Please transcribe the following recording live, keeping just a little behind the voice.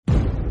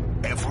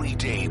Every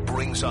day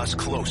brings us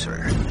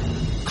closer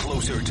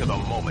to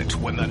the moment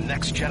when the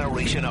next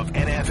generation of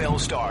NFL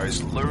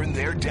stars learn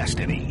their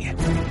destiny.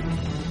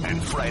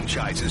 And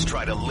franchises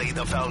try to lay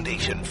the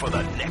foundation for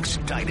the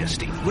next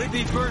dynasty. With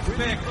the first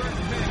pick.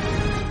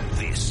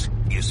 This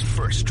is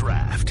First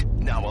Draft.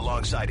 Now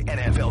alongside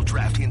NFL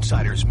Draft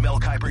Insiders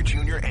Mel Kiper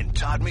Jr. and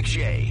Todd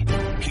McShay,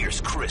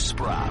 here's Chris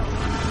Sproul.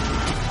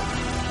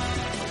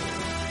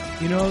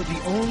 You know,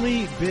 the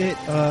only bit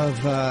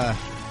of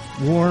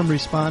warm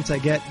response I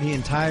get the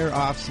entire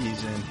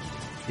offseason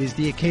is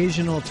the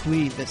occasional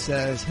tweet that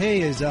says,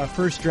 hey, is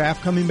First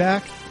Draft coming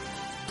back?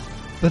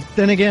 But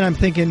then again, I'm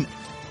thinking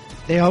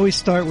they always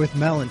start with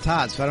Mel and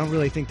Todd, so I don't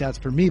really think that's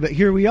for me. But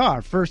here we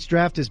are. First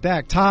Draft is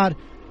back. Todd,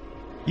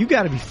 you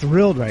got to be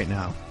thrilled right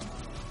now.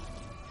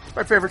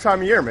 My favorite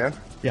time of year, man.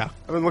 Yeah.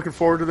 I've been looking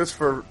forward to this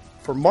for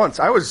months.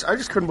 I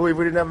just couldn't believe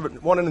we didn't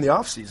have one in the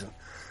off season.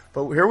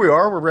 But here we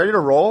are. We're ready to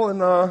roll.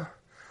 And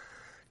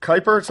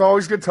Kiper, it's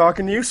always good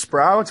talking to you.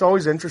 Sproul, it's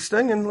always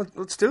interesting. And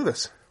let's do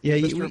this. Yeah,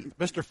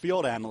 Mr.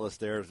 Field Analyst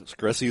there,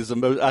 Chris.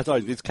 I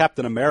thought he's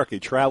Captain America. He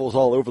travels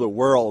all over the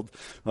world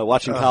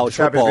watching college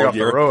football all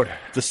year.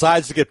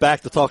 Decides to get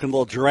back to talking a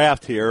little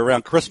draft here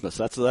around Christmas.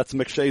 That's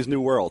McShay's new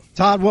world.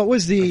 Todd, what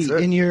was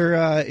in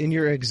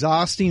your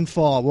exhausting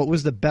fall? What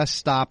was the best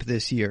stop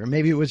this year?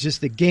 Maybe it was just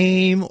the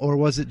game, or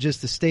was it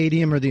just the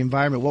stadium or the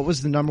environment? What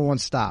was the number one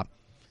stop?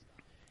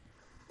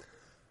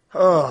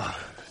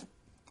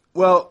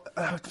 Well,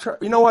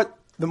 you know what?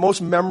 The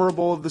most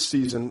memorable of the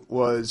season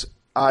was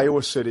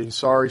Iowa City.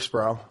 Sorry,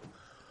 Sproul.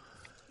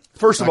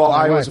 First of all,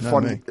 Iowa's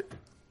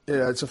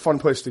it's a fun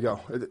place to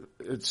go.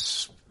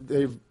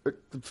 The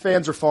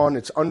fans are fun.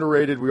 It's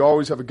underrated. We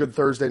always have a good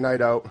Thursday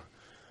night out.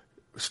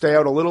 Stay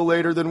out a little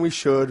later than we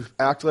should.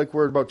 Act like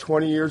we're about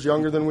 20 years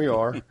younger than we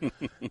are.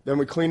 Then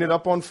we clean it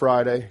up on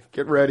Friday.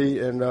 Get ready,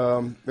 and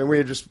then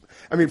we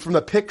from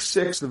the pick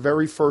six, the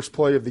very first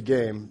play of the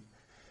game.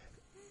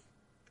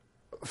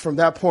 From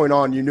that point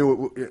on, you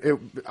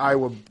knew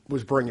Iowa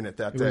was bringing it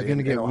that day. It was going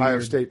to get Ohio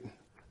weird. State.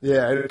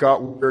 Yeah, it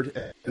got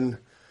weird. And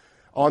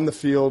on the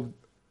field,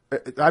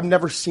 I've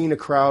never seen a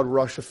crowd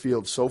rush a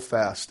field so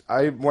fast.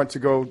 I went to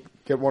go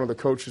get one of the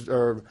coaches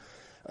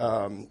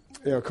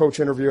coach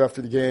interview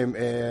after the game,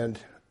 and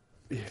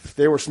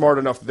they were smart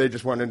enough that they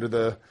just went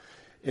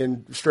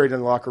straight in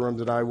the locker rooms,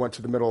 and I went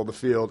to the middle of the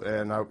field,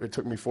 and it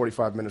took me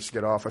 45 minutes to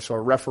get off. I saw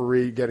a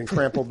referee getting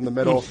trampled in the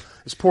middle.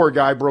 This poor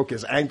guy broke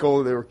his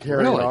ankle. They were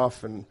carrying it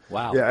off. And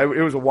wow. Yeah,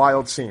 it was a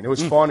wild scene. It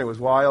was fun. It was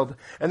wild.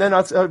 And then,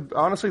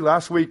 honestly,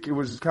 last week it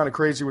was kind of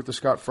crazy with the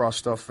Scott Frost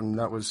stuff, and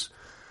that was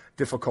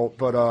difficult.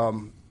 But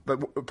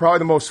probably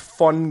the most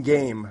fun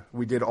game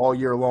we did all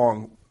year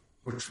long,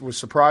 which was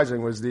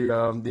surprising, was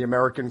the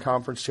American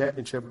Conference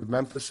Championship with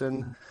Memphis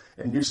and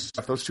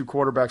UCF. Those two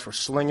quarterbacks were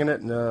slinging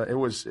it, and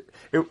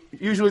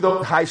usually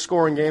those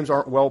high-scoring games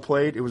aren't well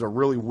played. It was a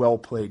really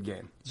well-played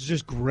game. It's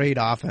just great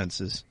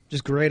offenses,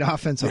 just great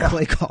offensive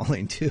play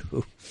calling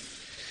too.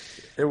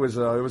 It was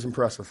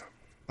impressive.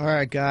 All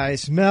right,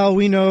 guys. Mel,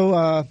 we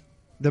know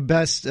the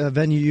best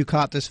venue you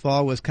caught this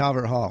fall was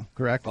Calvert Hall,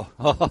 correct?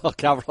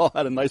 Calvert Hall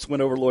had a nice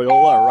win over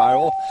Loyola, our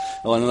rival,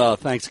 on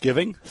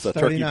Thanksgiving. It's a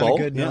turkey bowl. On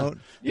a good note.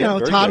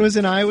 Todd was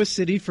in Iowa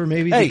City for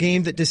maybe the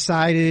game that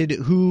decided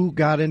who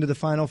got into the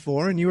Final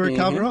Four, and you were at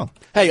Calvert Hall.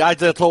 Hey, I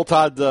told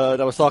Todd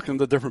that I was talking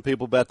to different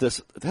people about this.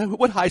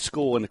 What high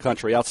school in the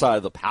country, outside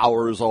of the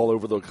powers all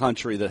over the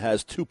country, that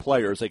has two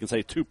players, they can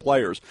say two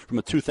players from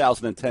a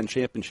 2010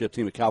 championship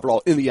team at Calvert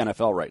Hall in the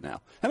NFL right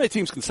now? How many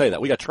teams can say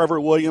that? We got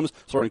Trevor Williams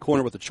starting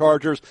corner with the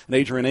Chargers, and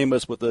Adrian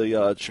Amos with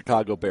the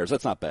Chicago Bears.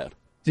 That's not bad.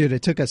 Dude,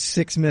 it took us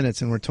 6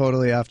 minutes, and we're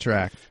totally off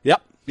track.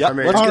 Yep. I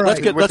mean, let's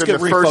get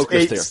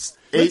refocused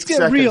here. Let's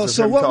get real.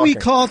 So what we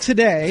call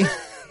today,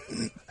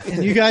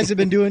 and you guys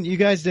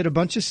did a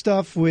bunch of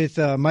stuff with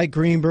Mike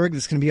Greenberg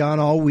that's going to be on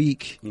all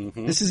week.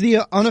 Mm-hmm. This is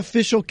the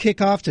unofficial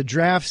kickoff to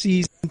draft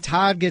season.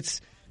 Todd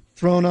gets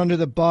thrown under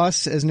the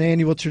bus as an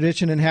annual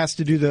tradition and has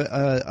to do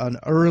an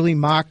early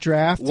mock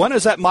draft. When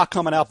is that mock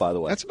coming out, by the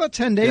way? That's about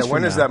 10 days from now.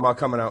 When is that mock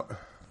coming out?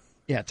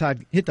 Yeah,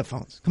 Todd, hit the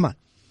phones. Come on.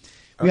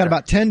 We got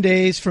about 10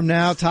 days from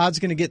now. Todd's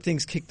going to get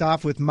things kicked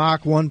off with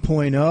mock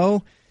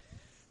 1.0.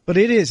 But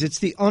it's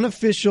the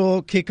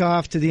unofficial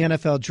kickoff to the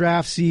NFL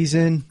draft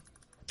season.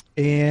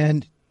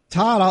 And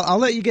Todd, I'll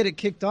let you get it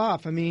kicked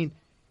off. I mean,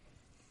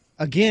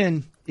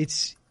 again, it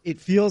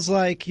feels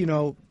like,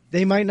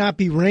 they might not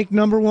be ranked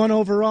number one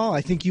overall. I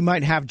think you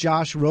might have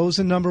Josh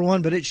Rosen number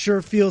one, but it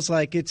sure feels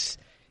like it's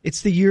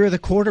the year of the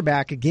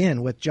quarterback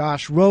again with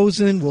Josh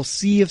Rosen. We'll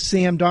see if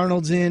Sam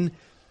Darnold's in.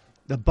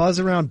 The buzz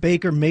around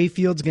Baker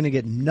Mayfield's going to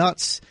get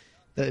nuts.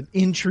 The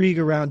intrigue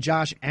around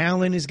Josh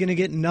Allen is going to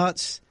get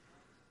nuts.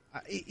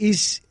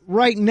 Is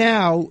right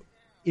now,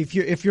 if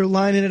you're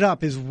lining it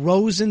up, is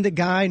Rosen the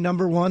guy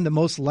number one, the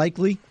most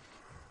likely?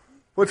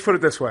 Let's put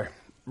it this way: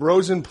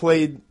 Rosen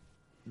played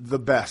the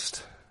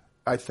best,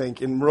 I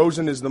think, and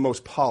Rosen is the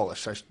most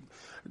polished.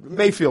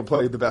 Mayfield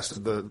played the best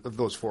of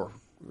those four,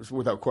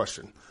 without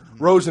question.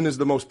 Rosen is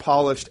the most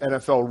polished,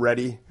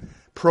 NFL-ready,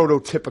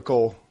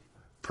 prototypical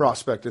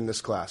prospect in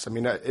this class. I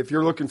mean, if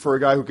you're looking for a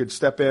guy who could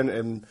step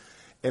in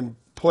and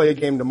play a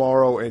game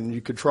tomorrow, and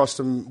you could trust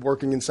him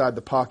working inside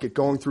the pocket,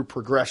 going through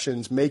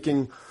progressions,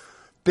 making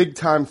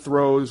big-time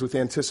throws with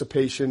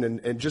anticipation,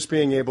 and just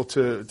being able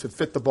to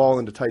fit the ball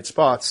into tight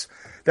spots,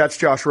 that's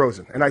Josh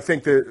Rosen. And I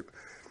think that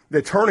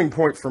the turning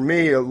point for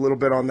me a little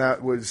bit on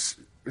that was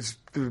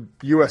the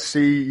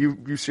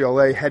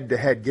USC-UCLA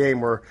head-to-head game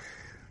where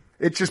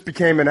it just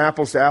became an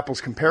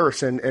apples-to-apples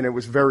comparison, and it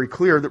was very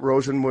clear that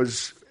Rosen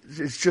is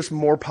just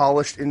more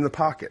polished in the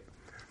pocket.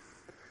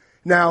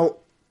 Now,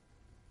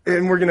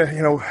 and we're going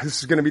to, this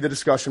is going to be the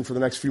discussion for the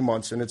next few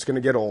months, and it's going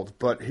to get old,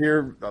 but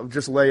here, I'll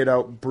just lay it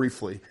out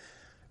briefly.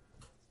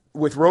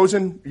 With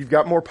Rosen, you've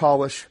got more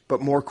polish,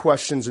 but more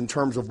questions in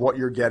terms of what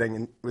you're getting.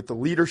 And with the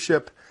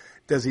leadership,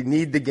 does he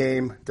need the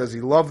game? Does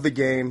he love the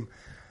game?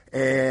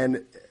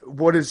 And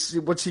what's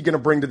he going to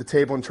bring to the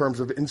table in terms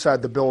of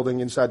inside the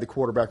building, inside the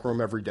quarterback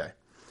room every day?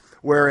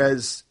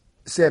 Whereas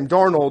Sam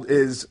Darnold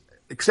is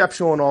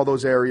exceptional in all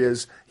those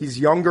areas. He's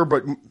younger,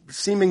 but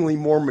seemingly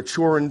more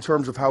mature in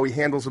terms of how he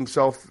handles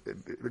himself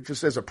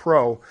just as a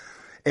pro,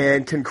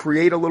 and can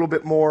create a little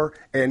bit more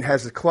and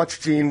has a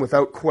clutch gene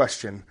without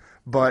question,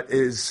 but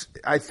is,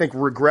 I think,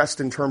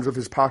 regressed in terms of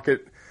his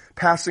pocket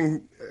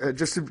passing,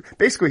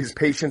 basically his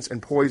patience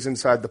and poise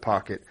inside the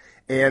pocket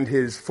and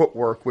his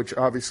footwork, which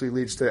obviously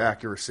leads to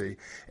accuracy.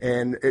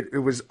 And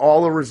it was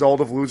all a result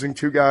of losing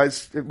two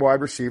guys at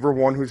wide receiver,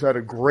 one who's had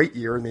a great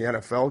year in the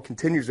NFL,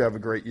 continues to have a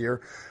great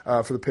year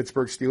for the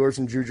Pittsburgh Steelers,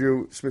 and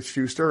Juju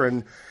Smith-Schuster,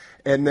 and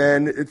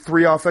then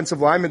three offensive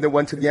linemen that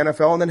went to the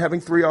NFL, and then having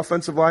three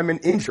offensive linemen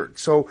injured.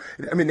 So,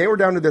 I mean, they were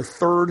down to their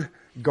third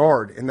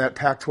guard in that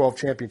Pac-12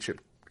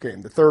 championship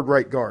game, the third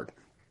right guard.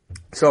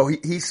 So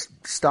he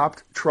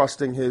stopped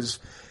trusting his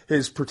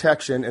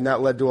protection, and that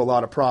led to a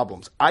lot of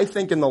problems. I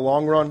think in the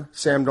long run,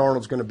 Sam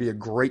Darnold's going to be a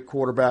great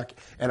quarterback,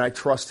 and I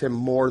trust him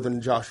more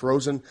than Josh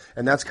Rosen,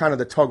 and that's kind of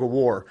the tug of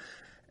war.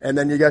 And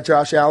then you got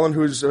Josh Allen,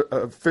 who's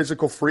a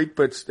physical freak,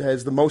 but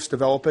has the most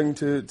developing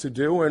to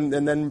do, and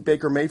then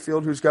Baker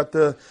Mayfield, who's got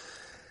the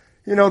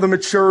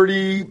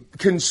maturity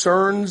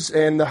concerns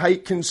and the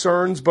height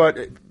concerns, but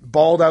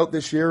balled out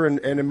this year, and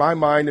in my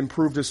mind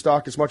improved his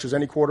stock as much as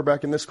any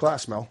quarterback in this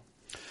class, Mel.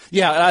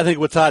 Yeah, I think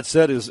what Todd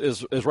said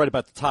is right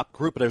about the top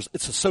group, but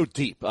it's so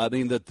deep. I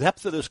mean, the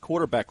depth of this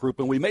quarterback group,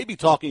 and we may be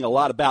talking a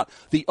lot about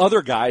the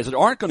other guys that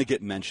aren't going to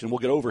get mentioned, will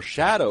get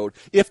overshadowed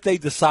if they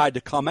decide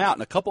to come out.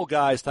 And a couple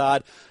guys,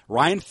 Todd,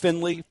 Ryan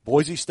Finley,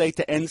 Boise State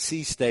to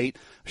NC State,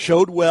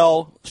 showed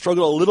well,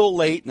 struggled a little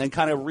late, and then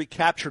kind of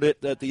recaptured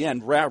it at the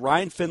end.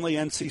 Ryan Finley,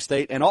 NC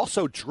State, and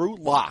also Drew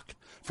Lock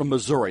from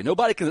Missouri.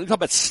 Nobody can talk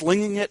about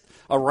slinging it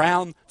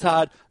around,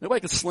 Todd.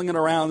 Nobody can sling it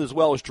around as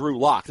well as Drew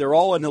Lock. They're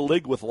all in the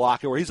league with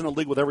Lock, or he's in the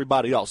league with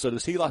everybody else. So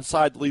does he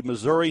decide to leave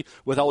Missouri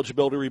with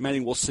eligibility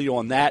remaining? We'll see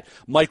on that.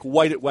 Mike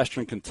White at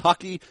Western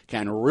Kentucky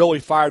can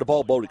really fire the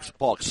ball. Ball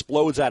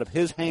explodes out of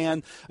his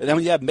hand. And then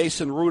when you have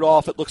Mason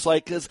Rudolph, it looks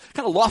like has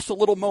kind of lost a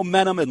little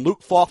momentum. And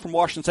Luke Falk from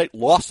Washington State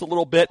lost a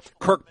little bit.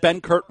 Kirk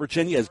Benkert,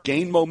 Virginia, has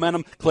gained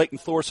momentum. Clayton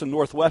Thorson,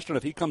 Northwestern,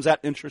 if he comes out,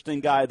 interesting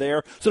guy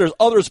there. So there's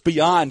others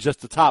beyond just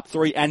the top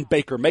three and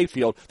Baker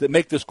Mayfield that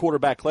make this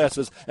quarterback class,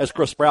 as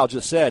Chris Sproul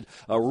just said,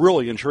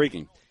 really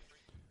intriguing.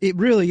 It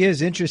really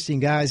is interesting,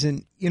 guys.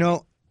 And,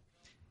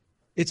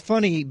 it's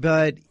funny,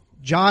 but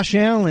Josh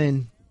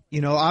Allen,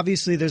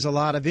 obviously there's a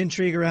lot of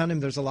intrigue around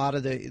him. There's a lot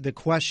of the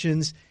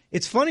questions.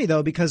 It's funny,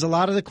 though, because a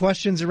lot of the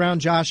questions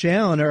around Josh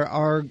Allen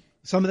are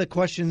some of the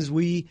questions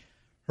we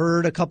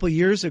heard a couple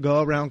years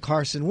ago around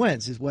Carson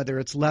Wentz, is whether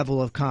it's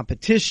level of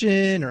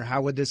competition or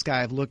how would this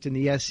guy have looked in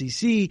the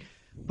SEC.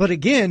 But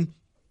again,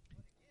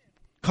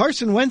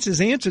 Carson Wentz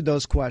has answered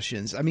those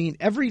questions. I mean,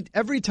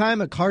 every time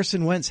a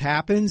Carson Wentz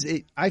happens,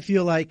 I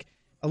feel like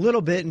a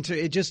little bit,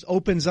 it just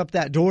opens up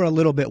that door a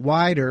little bit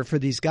wider for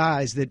these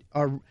guys that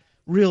are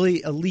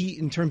really elite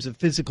in terms of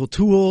physical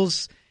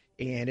tools,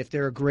 and if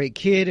they're a great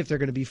kid, if they're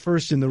going to be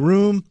first in the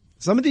room.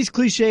 Some of these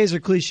cliches are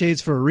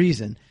cliches for a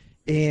reason.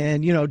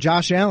 And,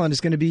 Josh Allen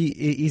he's going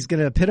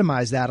to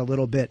epitomize that a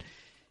little bit.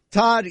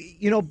 Todd,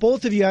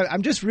 both of you,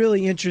 I'm just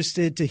really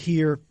interested to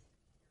hear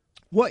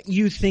what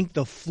you think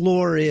the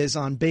floor is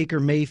on Baker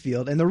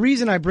Mayfield. And the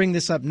reason I bring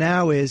this up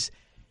now is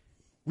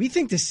we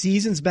think the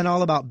season's been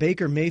all about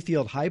Baker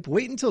Mayfield hype.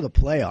 Wait until the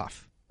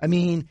playoff. I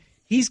mean,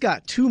 he's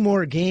got two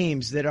more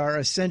games that are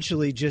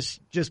essentially just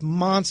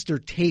monster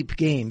tape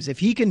games. If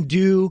he can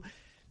do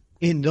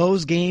in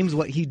those games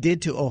what he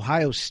did to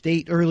Ohio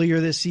State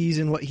earlier this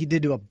season, what he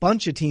did to a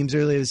bunch of teams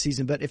earlier this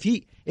season, but if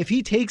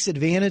he takes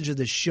advantage of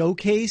the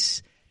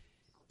showcase,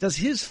 does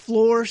his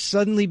floor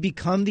suddenly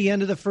become the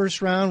end of the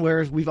first round,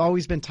 where we've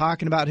always been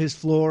talking about his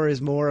floor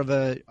as more of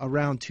a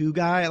round two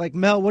guy? Like,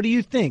 Mel, what do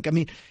you think? I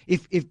mean,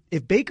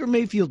 if Baker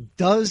Mayfield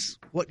does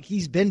what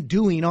he's been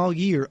doing all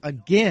year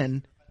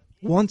again,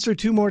 once or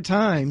two more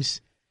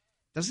times,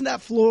 doesn't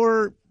that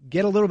floor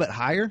get a little bit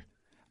higher?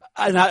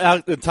 And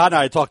Todd and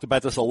I talked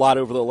about this a lot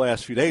over the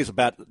last few days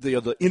about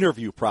the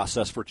interview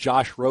process for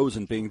Josh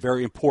Rosen being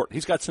very important.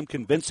 He's got some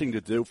convincing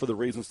to do for the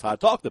reasons Todd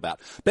talked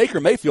about. Baker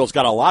Mayfield's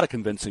got a lot of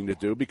convincing to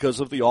do because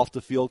of the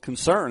off-the-field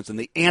concerns and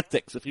the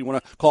antics, if you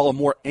want to call them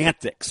more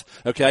antics,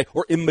 okay,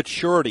 or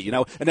immaturity, you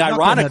know. And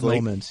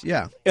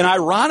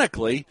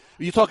ironically,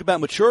 you talk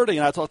about maturity,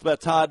 and I talked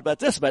about Todd about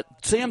this, but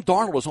Sam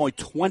Darnold is only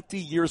 20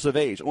 years of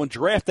age. On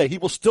draft day, he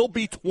will still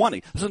be 20.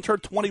 He doesn't turn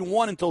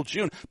 21 until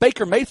June.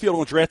 Baker Mayfield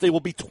on draft day will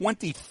be 23.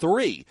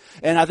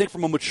 And I think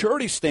from a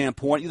maturity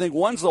standpoint, you think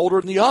one's older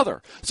than the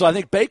other. So I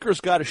think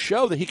Baker's got to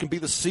show that he can be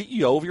the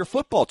CEO of your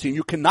football team.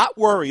 You cannot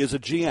worry as a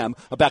GM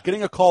about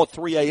getting a call at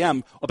 3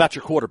 a.m. about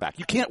your quarterback.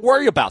 You can't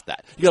worry about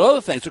that. You got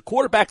other things. The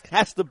quarterback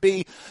has to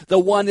be the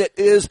one that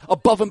is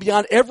above and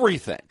beyond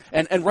everything.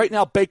 And right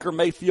now, Baker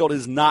Mayfield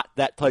is not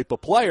that type of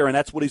player, and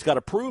that's what he's got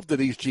to prove to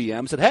these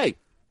GMs that, hey,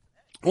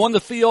 on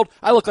the field,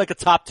 I look like a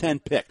top 10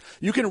 pick.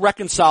 You can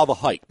reconcile the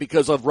height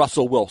because of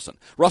Russell Wilson.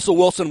 Russell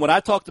Wilson, when I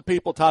talked to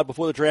people, Todd,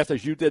 before the draft,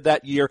 as you did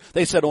that year,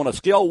 they said on a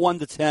scale 1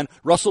 to 10,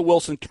 Russell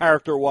Wilson,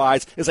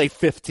 character-wise, is a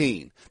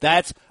 15.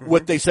 That's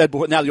what they said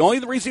before. Now, the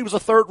only reason he was a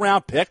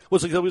third-round pick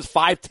was because he was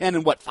 5'10"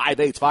 and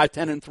 5'8",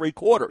 5'10" and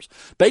 3/4.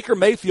 Baker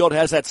Mayfield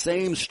has that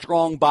same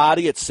strong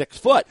body at 6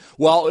 foot.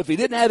 Well, if he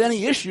didn't have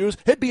any issues,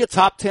 he'd be a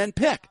top 10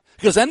 pick.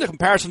 Because then the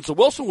comparisons to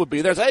Wilson would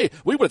be, hey,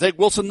 we would take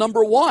Wilson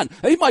number 1.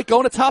 He might go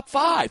in the top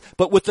 5.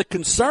 But with the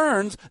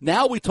concerns,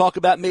 now we talk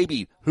about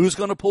maybe who's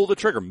going to pull the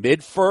trigger,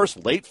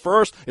 mid-first,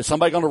 late-first. Is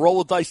somebody going to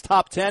roll the dice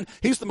top 10?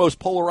 He's the most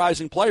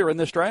polarizing player in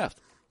this draft.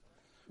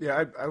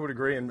 Yeah, I would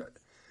agree. And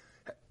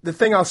the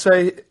thing I'll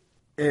say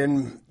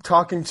in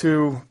talking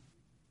to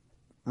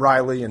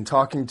Riley and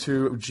talking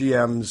to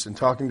GMs and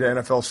talking to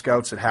NFL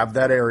scouts that have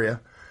that area,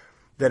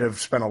 that have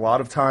spent a lot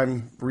of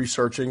time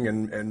researching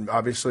and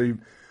obviously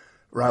 –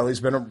 Riley's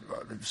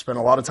spent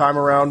a lot of time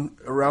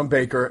around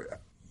Baker.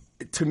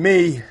 To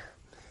me,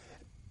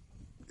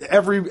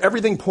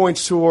 everything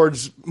points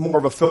towards more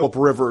of a Phillip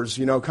Rivers,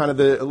 kind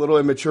of a little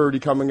immaturity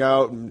coming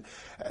out, and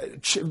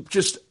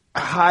just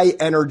high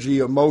energy,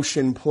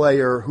 emotion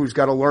player who's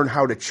got to learn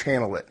how to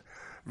channel it,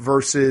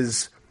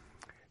 versus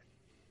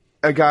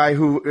a guy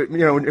who,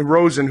 in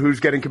Rosen,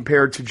 who's getting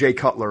compared to Jay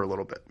Cutler a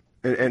little bit,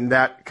 and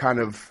that kind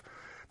of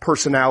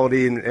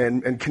personality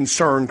and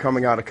concern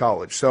coming out of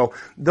college. So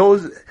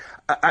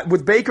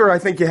with Baker, I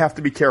think you have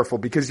to be careful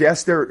because,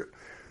 yes,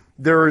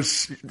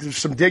 there's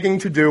some digging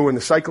to do in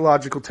the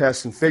psychological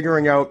test and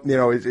figuring out,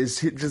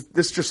 is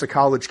this just a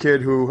college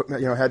kid who,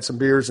 had some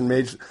beers and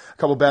made a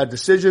couple bad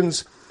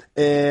decisions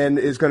and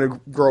is going to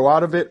grow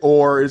out of it,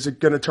 or is it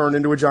going to turn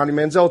into a Johnny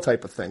Manziel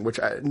type of thing, which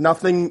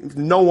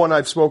no one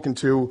I've spoken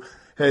to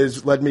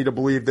has led me to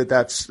believe that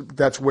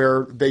that's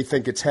where they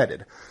think it's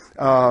headed.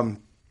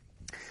 And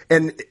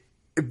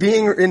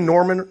being in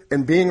Norman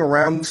and being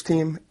around this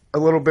team a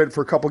little bit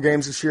for a couple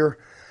games this year,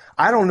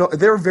 I don't know.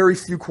 There are very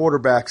few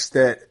quarterbacks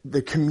that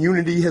the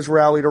community has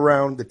rallied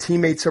around, the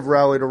teammates have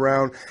rallied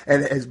around,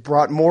 and has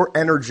brought more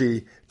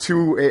energy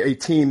to a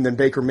team than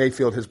Baker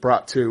Mayfield has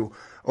brought to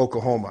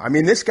Oklahoma. I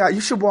mean, this guy,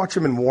 you should watch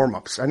him in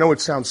warm-ups. I know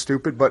it sounds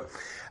stupid, but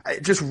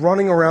just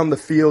running around the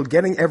field,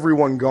 getting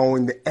everyone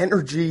going, the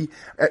energy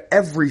at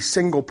every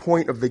single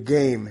point of the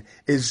game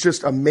is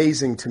just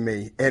amazing to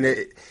me.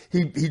 And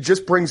he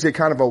just brings a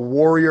kind of a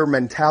warrior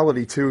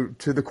mentality to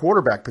the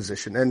quarterback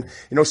position. And,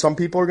 some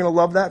people are going to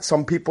love that.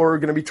 Some people are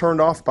going to be turned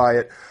off by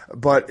it.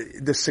 But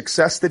the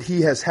success that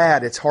he has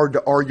had, it's hard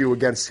to argue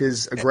against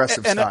his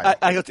aggressive style.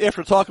 And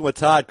after talking with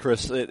Todd,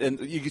 Chris, and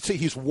you can see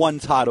he's won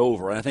Todd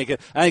over. And I think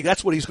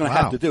that's what he's going to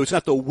have to do. He's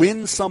going to have to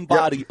win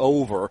somebody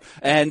over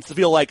and to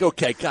feel like,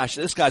 okay, gosh,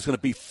 this guy's going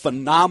to be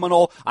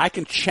phenomenal. I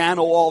can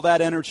channel all that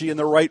energy in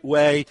the right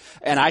way,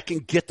 and I can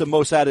get the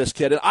most out of this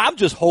kid. And I'm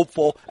just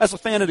hopeful, as a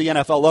fan of the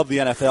NFL, love the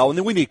NFL, and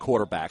then we need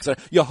quarterbacks.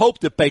 You hope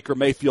that Baker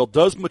Mayfield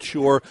does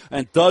mature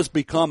and does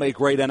become a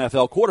great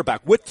NFL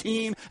quarterback with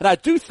team. And I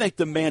do think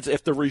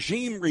if the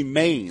regime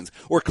remains,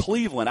 or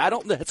Cleveland,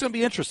 it's going to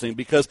be interesting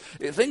because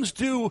things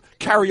do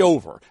carry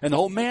over. And the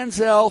whole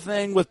Manziel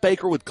thing with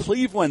Baker, with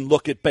Cleveland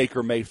look at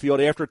Baker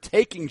Mayfield after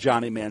taking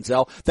Johnny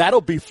Manziel,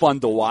 that'll be fun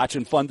to watch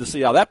and fun to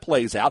see how that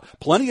plays out.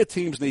 Plenty of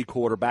teams need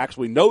quarterbacks.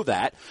 We know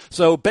that.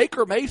 So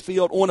Baker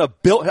Mayfield on a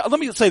build. Let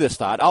me say this,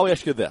 Todd. I'll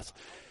ask you this.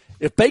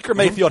 If Baker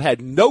Mayfield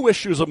had no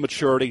issues of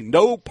maturity,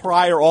 no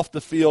prior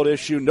off-the-field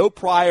issue, no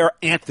prior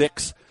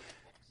antics,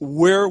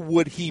 where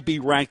would he be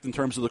ranked in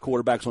terms of the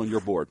quarterbacks on your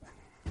board?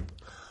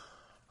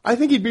 I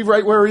think he'd be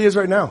right where he is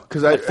right now.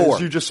 Because as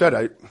you just said,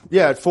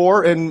 at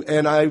 4,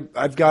 and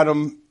I've got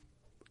him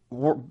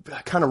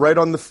kind of right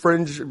on the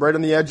fringe, right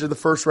on the edge of the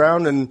first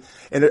round. And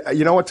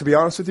you know what, to be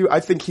honest with you, I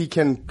think he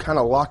can kind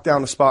of lock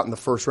down a spot in the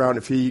first round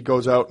if he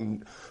goes out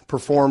and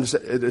performs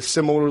at a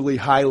similarly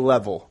high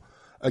level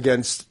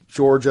against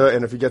Georgia,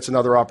 and if he gets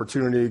another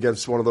opportunity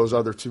against one of those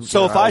other two.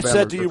 So if I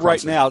said to you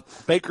right now,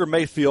 Baker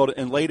Mayfield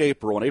in late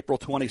April, on April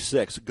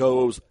 26th,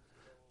 goes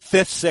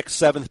 5th,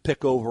 6th, 7th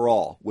pick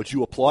overall, would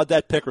you applaud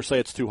that pick or say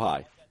it's too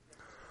high?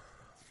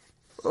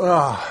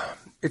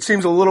 It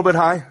seems a little bit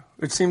high.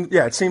 It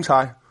seems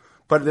high.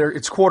 but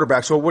it's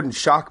quarterback, so it wouldn't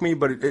shock me,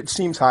 but it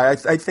seems high.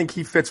 I think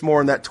he fits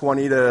more in that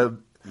 20 to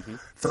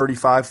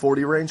 35,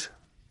 40 range.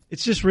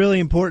 It's just really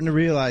important to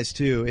realize,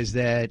 too, is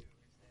that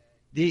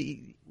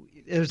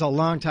there's a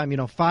long time,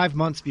 5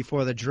 months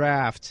before the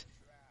draft,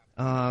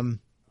 so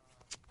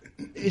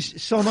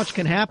much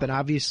can happen.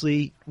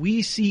 Obviously,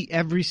 we see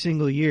every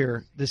single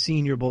year the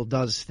Senior Bowl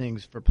does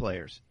things for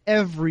players.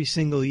 Every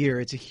single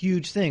year. It's a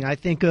huge thing. I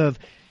think of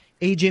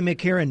A.J.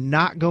 McCarron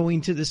not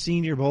going to the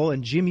Senior Bowl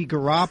and Jimmy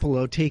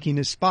Garoppolo taking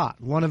his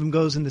spot. One of them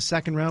goes in the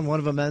second round. One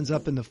of them ends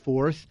up in the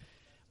fourth.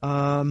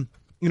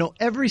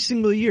 Every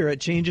single year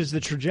it changes the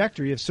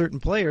trajectory of certain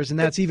players, and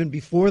that's even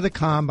before the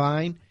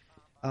combine.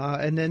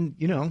 And then,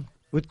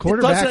 with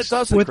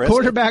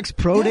quarterbacks,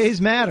 pro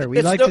days matter.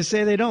 We like to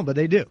say they don't, but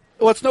they do.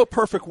 Well, it's no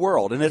perfect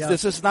world, and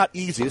this is not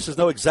easy. This is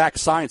no exact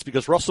science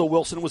because Russell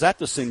Wilson was at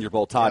the Senior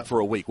Bowl, Todd, for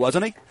a week,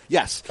 wasn't he?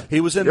 Yes, he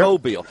was in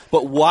Mobile.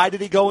 But why did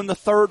he go in the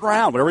third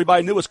round when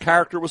everybody knew his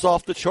character was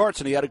off the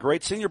charts and he had a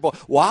great Senior Bowl?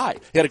 Why?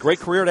 He had a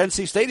great career at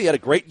NC State. He had a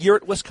great year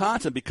at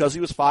Wisconsin because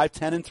he was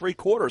 5'10"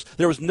 3/4.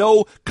 There was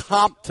no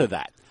comp to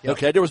that. Yep.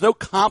 Okay, there was no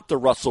comp to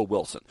Russell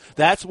Wilson.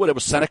 That's what it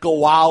was. Seneca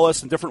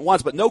Wallace and different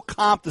ones, but no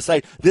comp to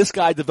say this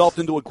guy developed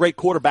into a great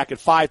quarterback at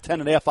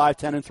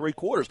 5'10"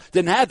 3/4.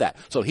 Didn't have that,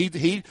 so he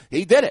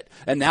did it.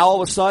 And now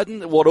all of a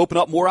sudden, it will open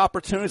up more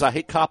opportunities. I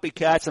hate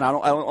copycats, and I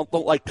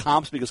don't like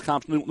comps because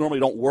comps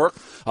normally don't work.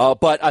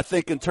 But I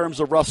think in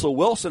terms of Russell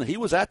Wilson, he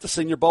was at the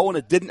Senior Bowl and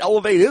it didn't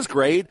elevate his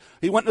grade.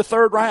 He went in the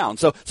third round.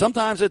 So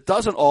sometimes it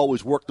doesn't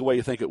always work the way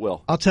you think it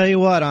will. I'll tell you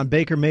what, on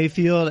Baker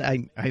Mayfield,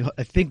 I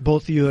think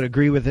both of you would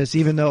agree with this,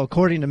 even though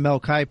according to Mel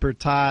Kiper,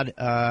 Todd,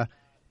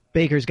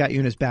 Baker's got you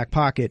in his back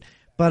pocket.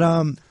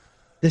 But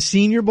the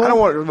Senior Bowl, I don't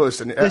want to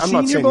listen. I'm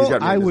not saying he's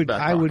got me in his back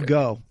pocket. I would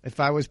go if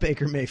I was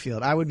Baker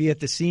Mayfield. I would be at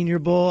the Senior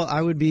Bowl.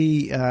 I would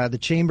be the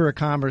Chamber of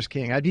Commerce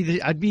king.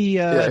 I'd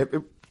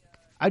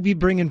be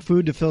bringing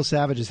food to Phil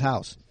Savage's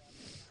house.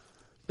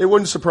 It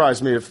wouldn't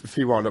surprise me if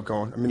he wound up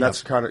going. I mean,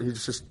 that's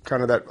he's just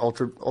kind of that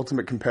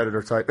ultimate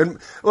competitor type. And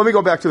let me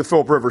go back to the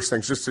Philip Rivers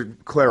thing just to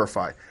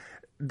clarify.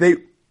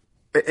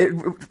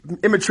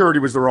 Immaturity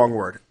was the wrong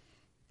word.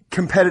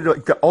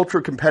 Competitive, the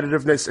ultra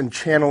competitiveness and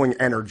channeling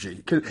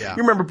energy. You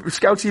remember,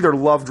 scouts either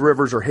loved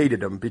Rivers or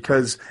hated him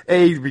because of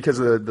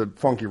the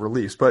funky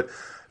release, but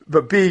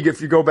B,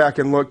 if you go back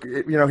and look,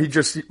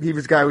 he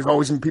was a guy who was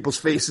always in people's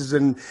faces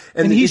and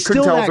you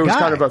couldn't tell if it was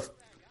kind of a.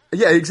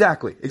 Yeah,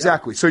 exactly.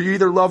 So you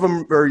either love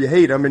him or you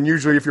hate him, and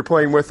usually if you're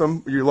playing with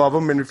him, you love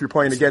him, and if you're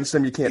playing against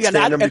him, you can't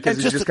stand him because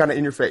he's just kind of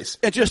in your face.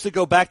 And just to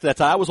go back to that,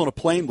 I was on a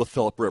plane with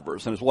Philip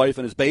Rivers and his wife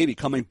and his baby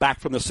coming back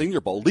from the Senior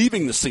Bowl,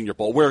 leaving the Senior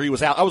Bowl where he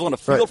was out. I was on the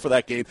field for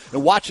that game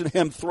and watching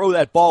him throw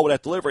that ball with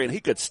that delivery, and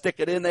he could stick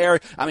it in there.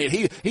 I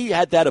mean, he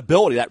had that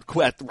ability.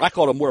 I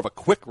called him more of a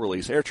quick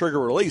release, air trigger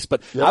release,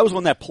 but I was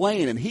on that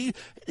plane, and he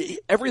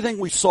everything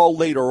we saw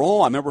later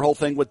on. I remember the whole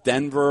thing with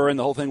Denver and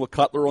the whole thing with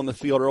Cutler on the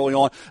field early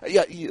on.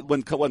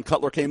 When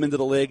Cutler came into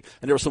the league,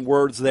 and there were some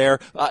words there.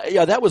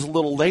 That was a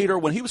little later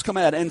when he was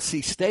coming out of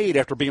NC State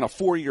after being a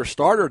 4-year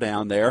starter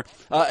down there,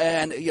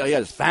 and he had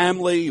his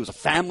family. He was a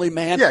family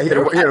man. Yeah, he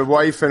had a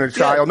wife and a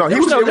child. No, there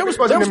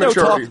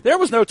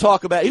was no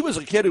talk about. He was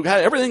a kid who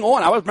had everything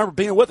on. I remember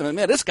being with him, and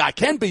man, this guy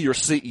can be your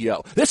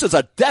CEO. This is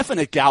a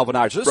definite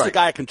galvanizer. This is a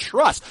guy I can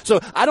trust. So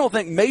I don't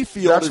think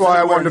Mayfield is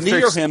anywhere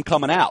near him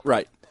coming out.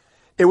 Right.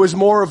 It was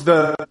more of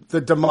the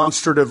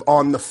demonstrative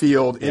on the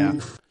field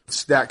in.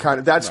 That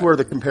kind of where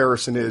the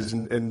comparison is,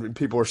 and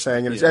people are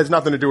saying it has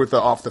nothing to do with the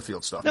off the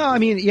field stuff. No, I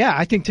mean,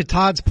 I think to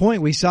Todd's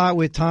point, we saw it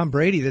with Tom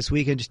Brady this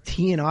weekend, just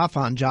teeing off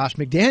on Josh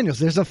McDaniels.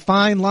 There's a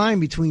fine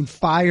line between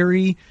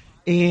fiery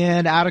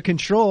and out of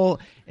control,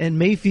 and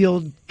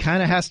Mayfield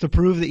kind of has to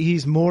prove that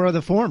he's more of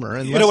the former.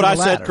 And you know what I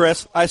said,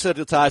 Chris? I said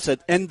to Todd,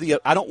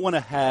 I don't want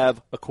to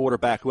have a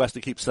quarterback who has to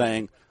keep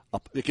saying.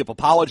 They keep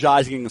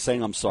apologizing and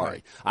saying, I'm sorry.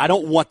 Right. I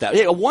don't want that.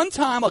 Yeah, one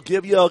time I'll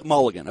give you a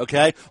mulligan,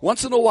 okay?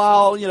 Once in a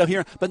while,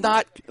 here, but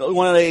not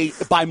on a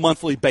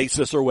bi-monthly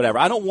basis or whatever.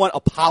 I don't want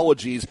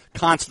apologies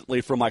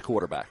constantly from my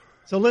quarterback.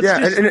 So let's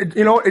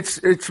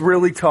it's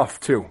really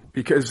tough, too,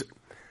 because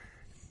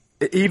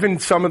even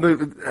some of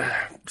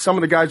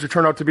the guys who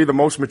turn out to be the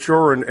most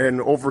mature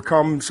and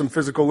overcome some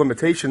physical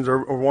limitations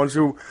are ones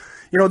who,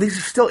 these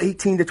are still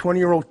 18 to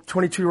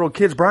 22-year-old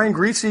kids. Brian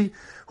Griese,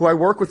 who I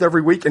work with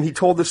every week, and he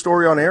told this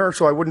story on air,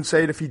 so I wouldn't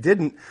say it if he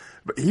didn't.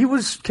 But he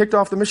was kicked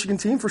off the Michigan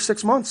team for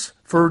 6 months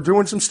for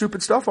doing some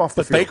stupid stuff off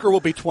the field. But Baker will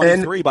be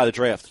 23 by the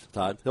draft,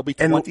 Todd. He'll be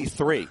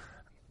 23.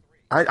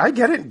 I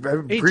get it.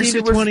 18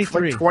 to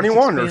 23. Like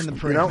 21 or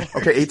something,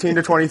 Okay, 18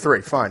 to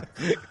 23, fine.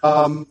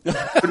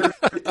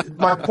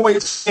 My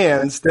point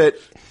stands that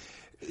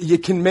you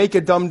can make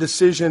a dumb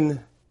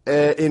decision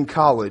in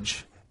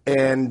college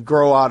and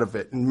grow out of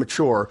it and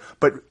mature.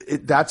 But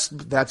that's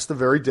the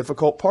very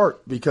difficult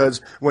part,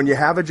 because when you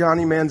have a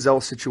Johnny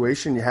Manziel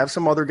situation, you have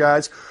some other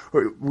guys.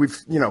 We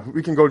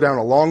can go down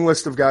a long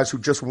list of guys who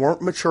just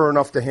weren't mature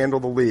enough to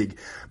handle the league.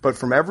 But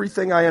from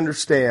everything I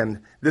understand,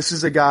 this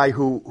is a guy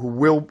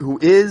who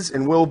is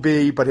and will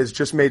be, but has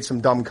just made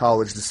some dumb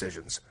college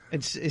decisions.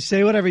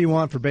 Say whatever you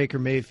want for Baker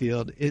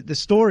Mayfield. The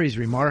story's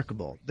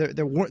remarkable.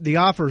 The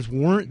offers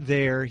weren't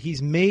there.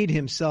 He's made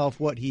himself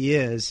what he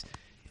is,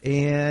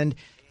 and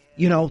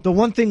the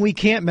one thing we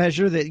can't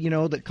measure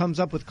that comes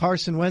up with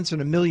Carson Wentz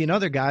and a million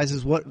other guys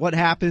is what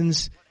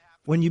happens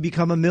when you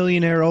become a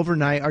millionaire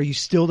overnight. Are you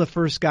still the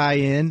first guy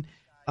in?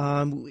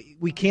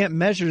 We can't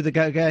measure the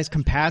guy's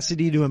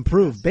capacity to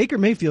improve. Baker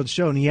Mayfield's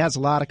shown he has a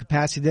lot of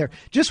capacity there.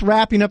 Just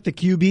wrapping up the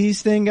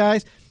QBs thing,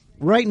 guys.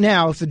 Right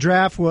now, if the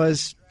draft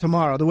was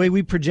tomorrow, the way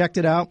we project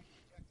it out,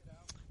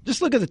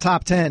 just look at the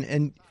top 10,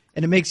 and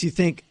it makes you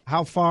think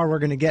how far we're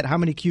going to get, how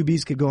many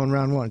QBs could go in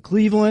round one.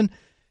 Cleveland,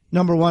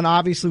 number one,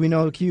 obviously we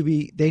know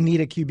QB. They need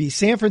a QB.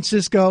 San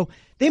Francisco,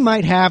 they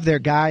might have their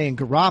guy in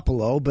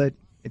Garoppolo, but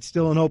it's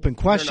still an open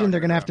question. They're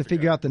going to have to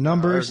figure out the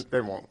numbers.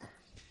 They won't.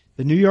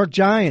 The New York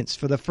Giants,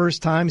 for the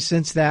first time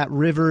since that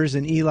Rivers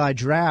and Eli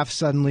draft,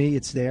 suddenly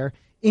it's there.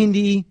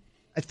 Indy,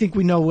 I think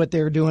we know what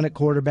they're doing at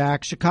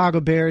quarterback. Chicago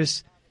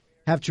Bears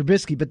have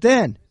Trubisky. But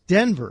then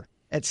Denver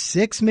at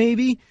 6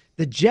 maybe.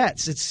 The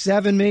Jets at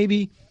 7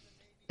 maybe.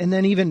 And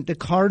then even the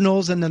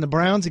Cardinals and then the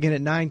Browns again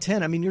at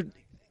 9-10. I mean,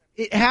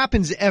 it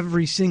happens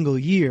every single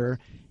year,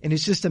 and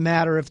it's just a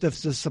matter of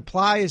if the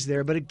supply is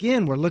there. But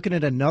again, we're looking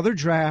at another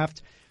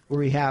draft where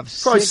we have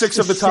probably 6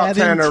 of the top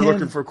 10 are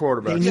looking for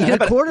quarterbacks. They need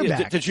a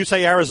quarterback. Did you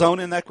say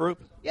Arizona in that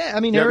group? Yeah, I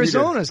mean,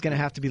 Arizona's going to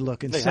have to be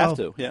looking. They have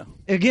to, yeah.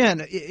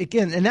 Again,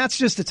 and that's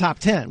just the top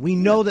 10. We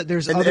know that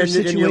there's other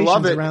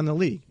situations around the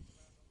league.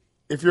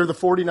 If you're the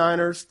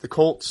 49ers, the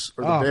Colts,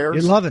 or the Bears,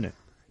 you're loving it.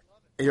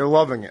 You're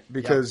loving it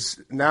because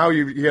now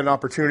you get an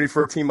opportunity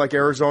for a team like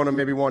Arizona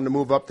maybe wanting to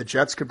move up. The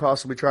Jets could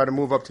possibly try to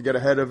move up to get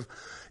ahead of,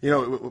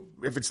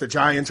 if it's the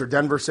Giants or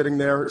Denver sitting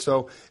there.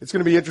 So it's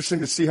going to be interesting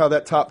to see how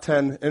that top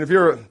 10. And if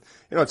you're,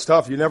 it's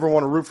tough. You never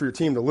want to root for your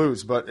team to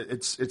lose, but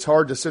it's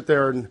hard to sit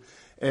there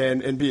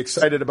and be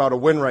excited about a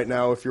win right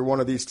now if you're one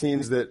of these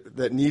teams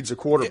that needs a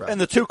quarterback. And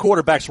the two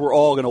quarterbacks we're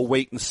all going to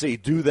wait and see.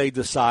 Do they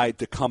decide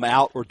to come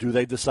out or do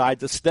they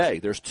decide to stay?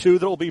 There's two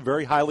that will be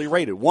very highly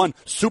rated. One,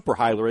 super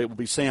highly rated, will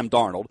be Sam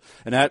Darnold,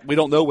 and that we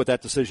don't know what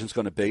that decision is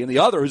going to be. And the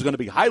other, who's going to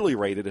be highly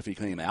rated if he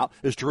came out,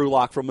 is Drew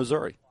Lock from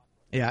Missouri.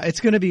 Yeah, it's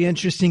going to be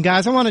interesting.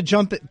 Guys, I want to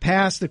jump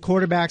past the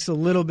quarterbacks a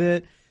little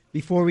bit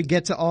before we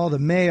get to all the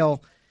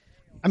mail.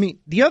 I mean,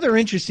 the other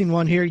interesting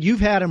one here, you've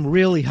had him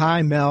really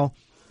high, Mel.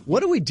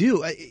 What do we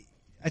do?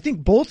 I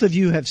think both of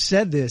you have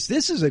said this.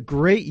 This is a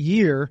great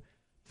year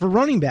for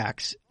running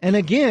backs. And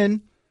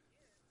again,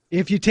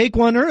 if you take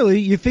one early,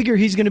 you figure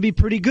he's going to be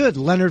pretty good.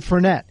 Leonard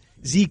Fournette,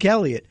 Zeke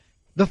Elliott.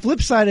 The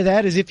flip side of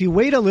that is if you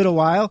wait a little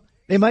while,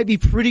 they might be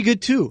pretty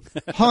good too.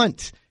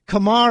 Hunt,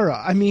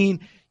 Kamara. I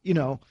mean,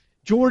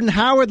 Jordan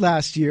Howard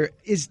last year.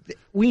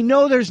 We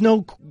know there's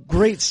no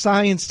great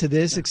science to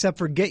this except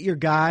for get your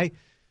guy.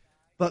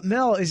 But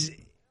Mel,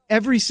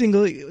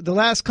 the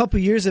last couple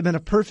of years have been a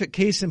perfect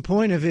case in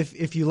point of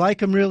if you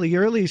like him really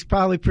early, he's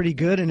probably pretty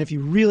good. And if you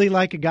really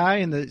like a guy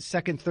in the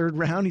second, third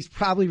round, he's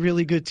probably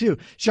really good too.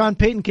 Sean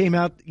Payton came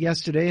out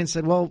yesterday and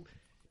said, well,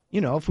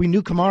 if we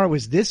knew Kamara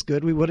was this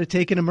good, we would have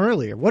taken him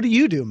earlier. What do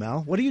you do,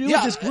 Mel? What do you do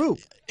with this group?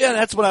 Yeah,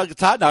 that's what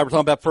Todd and I were talking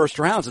about first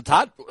rounds. And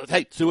Todd,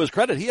 hey, to his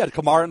credit, he had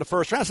Kamara in the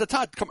first round. I said,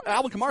 Todd,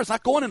 Alvin Kamara's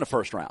not going in the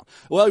first round.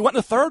 Well, he went in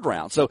the third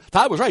round. So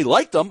Todd was right. He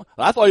liked him.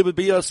 I thought he would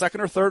be a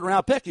second or third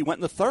round pick. He went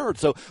in the third.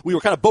 So we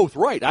were kind of both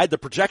right. I had the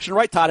projection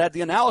right. Todd had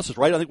the analysis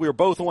right. I think we were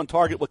both on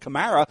target with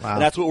Kamara,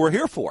 and that's what we're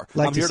here for.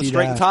 I'm here to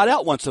straighten Todd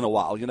out once in a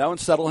while, and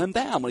settle him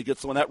down when he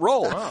gets on that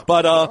roll. Wow.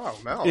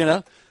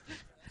 But,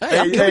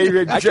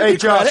 Hey,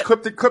 Josh,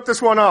 clip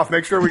this one off.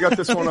 Make sure we got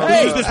this one on.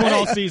 This one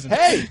all season.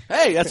 Hey,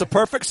 that's a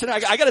perfect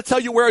scenario. I got to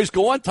tell you where he's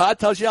going. Todd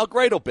tells you how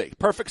great it'll be.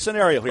 Perfect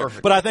scenario here.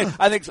 Perfect. But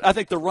I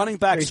think the running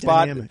back Very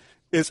spot dynamic.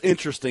 is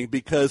interesting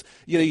because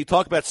you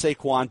talk about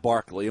Saquon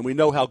Barkley and we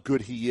know how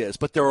good he is,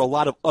 but there are a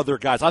lot of other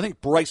guys. I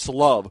think Bryce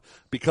Love,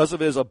 because of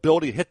his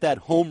ability to hit that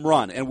home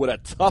run and what a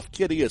tough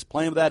kid he is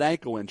playing with that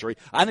ankle injury,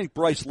 I think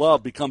Bryce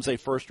Love becomes a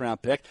first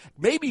round pick.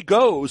 Maybe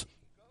goes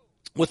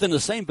within the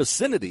same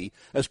vicinity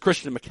as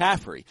Christian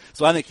McCaffrey.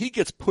 So I think he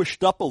gets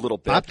pushed up a little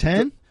bit. Top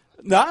 10?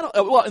 No,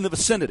 well, in the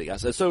vicinity. I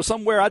said so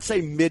somewhere. I'd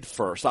say mid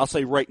first. I'll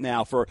say right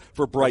now for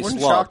Bryce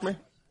Wouldn't Love. Shock me.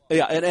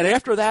 Yeah, and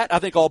after that, I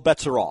think all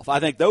bets are off. I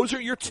think those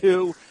are your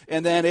two,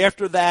 and then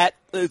after that,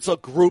 it's a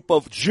group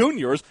of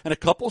juniors and a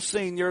couple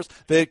seniors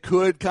that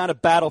could kind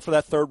of battle for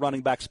that third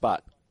running back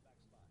spot.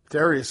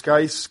 Darius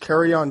Geis,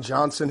 Kerryon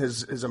Johnson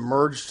has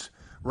emerged.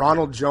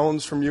 Ronald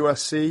Jones from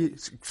USC,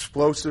 it's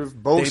explosive.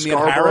 Bo Damian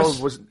Scarborough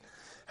Harris.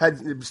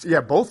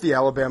 both the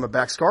Alabama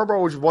backs.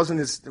 Scarborough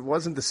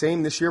wasn't the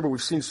same this year, but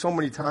we've seen so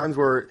many times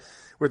where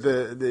with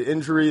the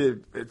injury.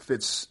 If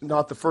it's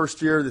not the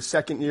first year, the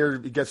second year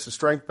he gets the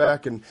strength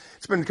back, and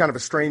it's been kind of a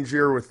strange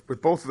year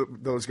with both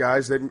of those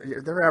guys.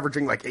 They're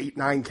averaging like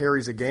 8-9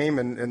 carries a game,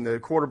 and the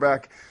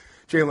quarterback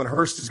Jalen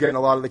Hurst is getting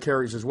a lot of the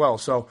carries as well.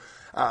 So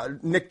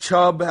Nick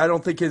Chubb, I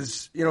don't think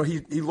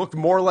he looked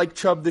more like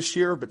Chubb this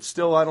year, but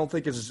still I don't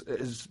think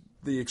is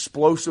the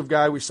explosive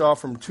guy we saw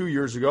from 2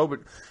 years ago, but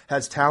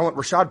has talent.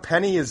 Rashad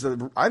Penny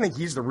I think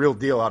he's the real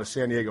deal out of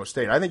San Diego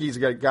State. I think he's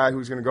a guy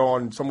who's going to go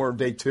on somewhere in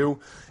day 2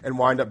 and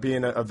wind up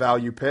being a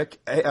value pick.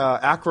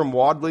 Akram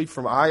Wadley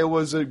from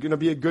Iowa is going to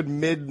be a good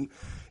mid,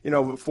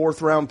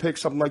 4th round pick,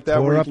 something like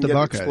that, where you can get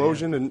an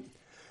explosion. Yeah. And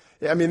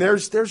I mean,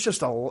 there's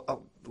just a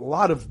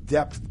lot of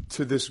depth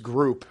to this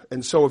group,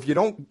 and so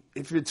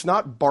if it's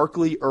not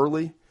Barkley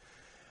early,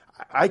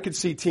 I could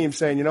see teams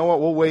saying, you know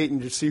what, we'll wait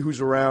and just see who's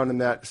around in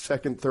that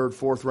 2nd, 3rd,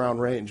 4th round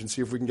range and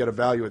see if we can get a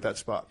value at that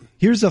spot.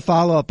 Here's a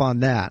follow-up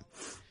on that.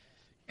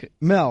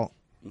 Mel,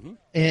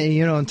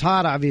 and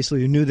Todd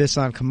obviously knew this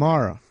on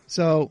Kamara.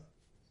 So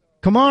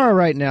Kamara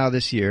right now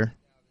this year,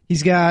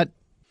 he's got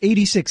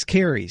 86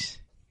 carries.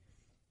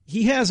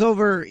 He has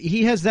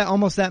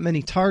almost that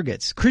many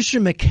targets.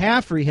 Christian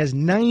McCaffrey has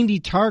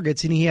 90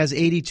 targets and he has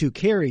 82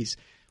 carries.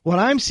 What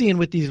I'm seeing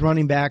with these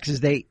running backs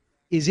is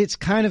it's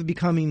kind of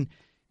becoming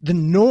the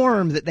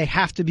norm that they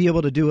have to be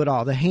able to do it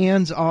all. The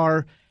hands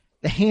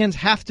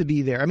have to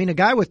be there. I mean, a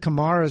guy with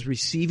Kamara's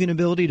receiving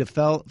ability to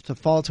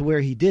fall to where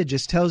he did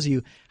just tells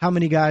you how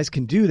many guys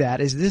can do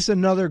that. Is this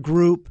another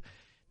group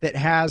that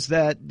has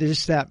that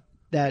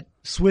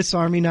Swiss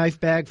Army knife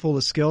bag full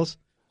of skills?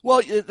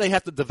 Well, they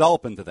have to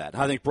develop into that.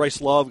 I think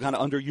Bryce Love kind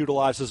of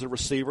underutilized as a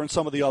receiver, and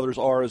some of the others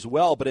are as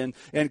well. But in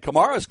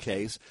Kamara's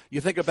case, you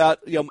think about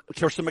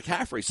Christian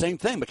McCaffrey, same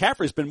thing.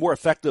 McCaffrey's been more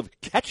effective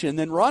catching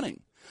than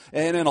running.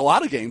 And in a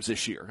lot of games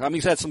this year. I mean,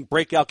 he's had some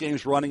breakout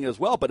games running as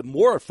well, but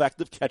more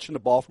effective catching the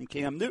ball from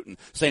Cam Newton.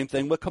 Same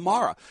thing with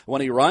Kamara.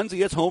 When he runs, he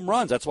gets home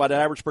runs. That's why the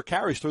average per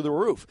carry is through the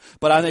roof.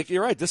 But I think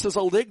you're right. This is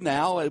a league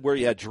now where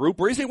you had Drew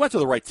Brees. He went to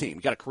the right team.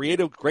 You got a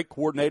creative, great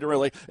coordinator,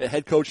 really, a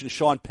head coach in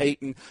Sean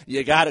Payton.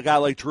 You got a guy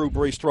like Drew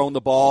Brees throwing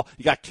the ball.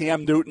 You got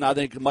Cam Newton. I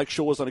think Mike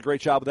Shula's done a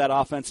great job with that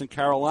offense in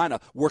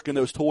Carolina, working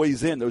those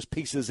toys in, those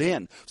pieces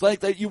in. So I think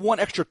that you want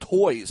extra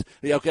toys.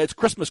 Okay, it's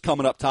Christmas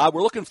coming up, Todd.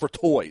 We're looking for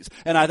toys.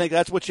 And I think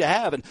that's what you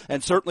have.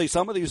 And certainly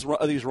some of these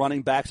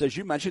running backs, as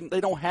you mentioned, they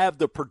don't have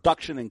the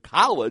production in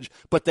college,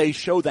 but they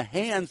show the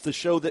hands to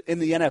show that in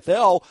the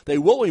NFL they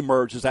will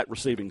emerge as that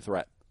receiving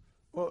threat.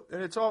 Well,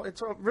 and it's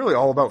really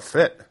all about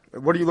fit.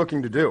 What are you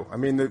looking to do? I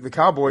mean, the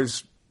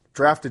Cowboys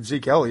drafted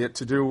Zeke Elliott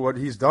to do what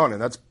he's done,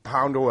 and that's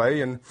pound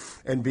away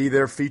and be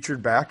their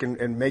featured back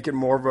and make it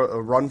more of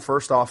a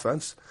run-first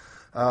offense.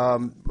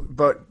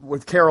 But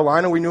with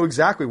Carolina, we knew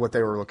exactly what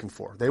they were looking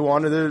for. They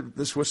wanted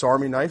the Swiss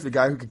Army knife, the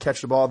guy who could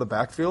catch the ball in the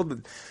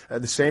backfield.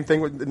 The same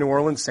thing with the New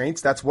Orleans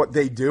Saints. That's what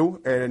they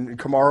do, and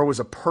Kamara was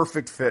a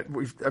perfect fit.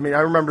 I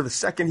remember the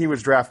second he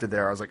was drafted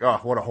there, I was like, oh,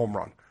 what a home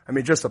run. I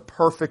mean, just a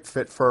perfect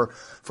fit for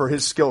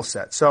his skill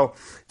set. So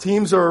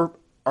teams are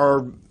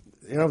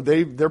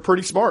they're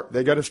pretty smart.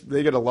 They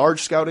get a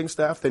large scouting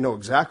staff. They know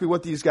exactly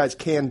what these guys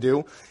can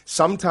do.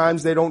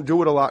 Sometimes they don't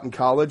do it a lot in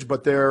college,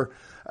 but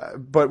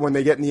but when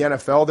they get in the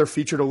NFL, they're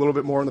featured a little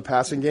bit more in the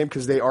passing game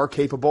because they are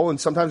capable. And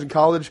sometimes in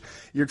college,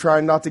 you're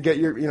trying not to get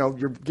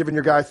you're giving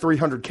your guy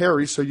 300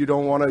 carries, so you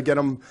don't want to get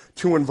him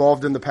too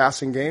involved in the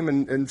passing game.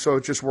 And so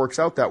it just works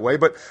out that way.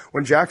 But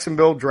when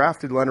Jacksonville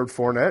drafted Leonard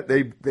Fournette,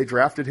 they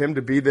drafted him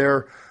to be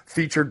their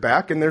featured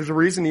back. And there's a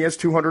reason he has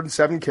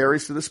 207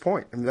 carries to this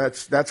point. And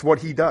that's what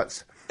he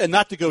does. And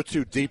not to go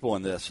too deep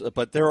on this,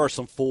 but there are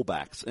some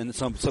fullbacks and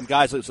some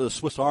guys that's a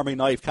Swiss Army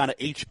knife kind of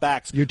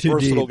H-backs,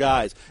 versatile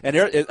guys. And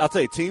I'll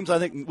tell you, teams I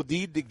think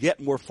need to get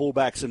more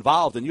fullbacks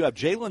involved. And you have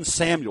Jalen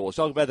Samuels,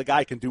 talking about the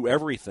guy who can do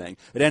everything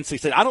at NC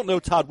State. I don't know,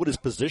 Todd, what his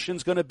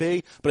position's going to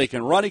be, but he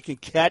can run, he can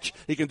catch,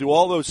 he can do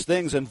all those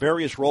things in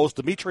various roles.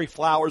 Dimitri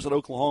Flowers at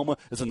Oklahoma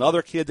is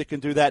another kid that can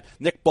do that.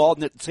 Nick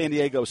Baldwin at San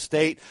Diego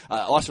State,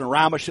 Austin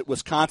Ramish at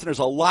Wisconsin. There's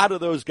a lot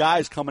of those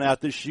guys coming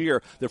out this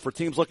year that for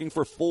teams looking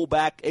for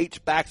fullback,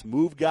 H-backs,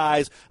 move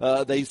guys,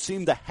 they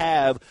seem to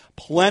have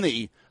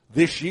plenty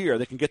this year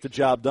that can get the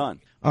job done.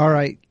 All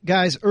right,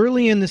 guys,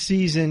 early in the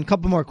season, a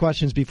couple more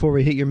questions before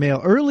we hit your mail.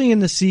 Early in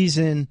the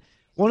season,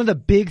 one of the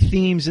big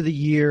themes of the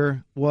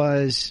year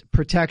was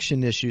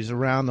protection issues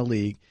around the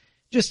league.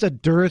 Just a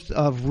dearth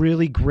of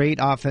really great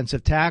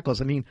offensive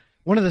tackles. I mean,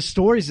 one of the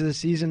stories of the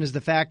season is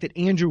the fact that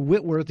Andrew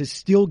Whitworth is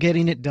still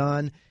getting it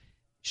done.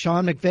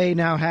 Sean McVay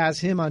now has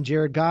him on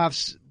Jared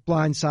Goff's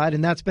blind side,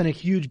 and that's been a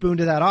huge boon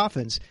to that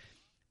offense.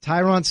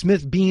 Tyron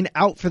Smith being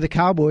out for the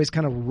Cowboys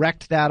kind of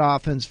wrecked that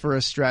offense for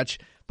a stretch.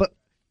 But,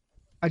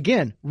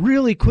 again,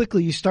 really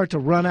quickly you start to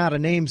run out of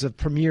names of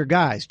premier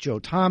guys. Joe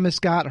Thomas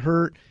got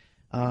hurt.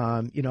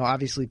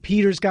 Obviously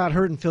Peters got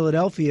hurt in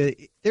Philadelphia.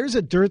 There's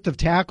a dearth of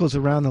tackles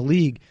around the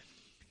league.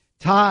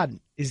 Todd,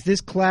 is this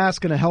class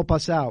going to help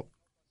us out?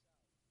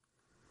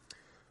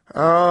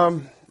 A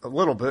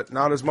little bit.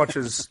 Not as much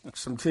as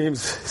some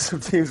teams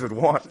would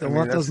want. They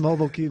want those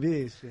mobile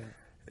QBs. Yeah.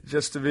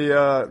 Just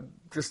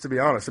to be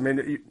honest, I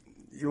mean,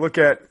 you look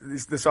at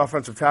this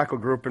offensive tackle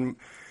group, and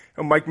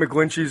Mike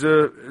McGlinchey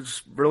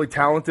is really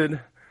talented.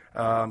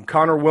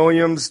 Connor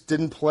Williams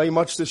didn't play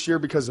much this year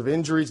because of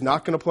injuries,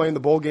 not going to play in the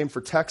bowl game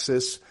for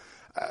Texas.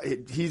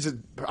 He's,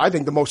 I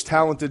think, the most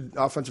talented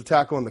offensive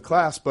tackle in the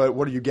class, but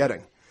what are you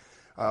getting?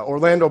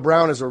 Orlando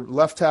Brown is a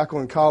left tackle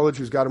in college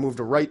who's got to move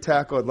to right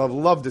tackle. I'd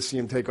love to see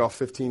him take off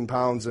 15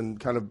 pounds and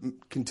kind of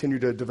continue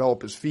to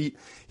develop his feet.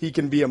 He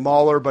can be a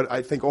mauler, but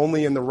I think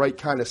only in the right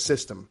kind of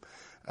system.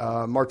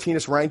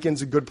 Martinez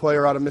Rankin's a good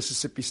player out of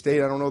Mississippi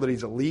State. I don't know that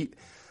he's elite.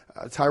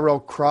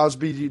 Tyrell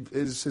Crosby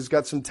has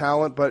got some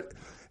talent, but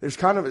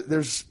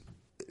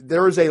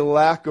there is a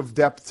lack of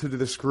depth to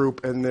this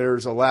group, and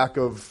there's a lack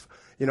of,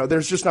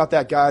 there's just not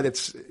that guy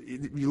that's,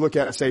 you look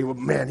at it and say, well,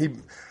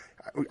 man,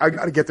 I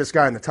got to get this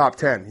guy in the top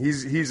 10.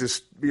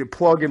 He's a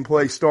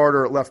plug-and-play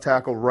starter at left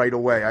tackle right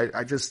away.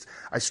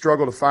 I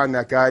struggle to find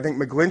that guy. I think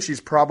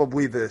McGlinchey's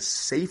probably the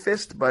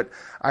safest, but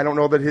I don't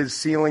know that his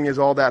ceiling is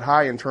all that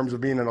high in terms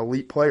of being an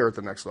elite player at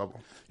the next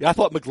level. Yeah, I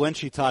thought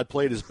McGlinchey, Todd,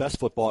 played his best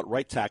football at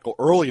right tackle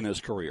early in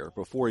his career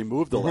before he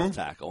moved to left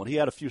tackle, and he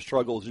had a few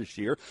struggles this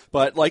year.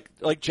 But like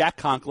Jack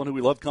Conklin, who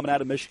we love coming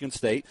out of Michigan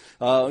State,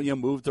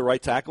 moved to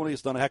right tackle, and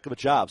he's done a heck of a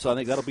job. So I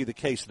think that'll be the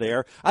case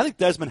there. I think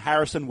Desmond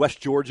Harrison,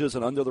 West Georgia, is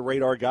an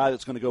under-the-radar guy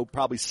that's going to go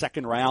probably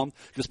second round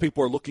because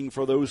people are looking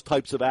for those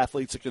types of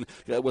athletes that can,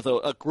 with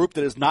a group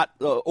that is not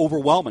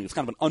overwhelming. It's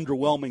kind of an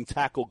underwhelming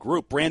tackle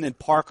group. Brandon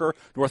Parker,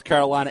 North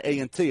Carolina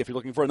A&T, if you're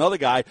looking for another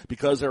guy,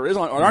 because there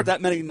aren't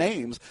that many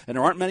names, and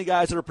there aren't many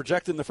guys that are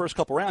projected in the first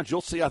couple rounds. You'll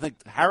see, I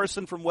think,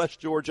 Harrison from West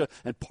Georgia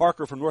and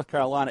Parker from North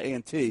Carolina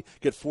A&T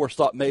get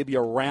forced up maybe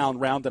a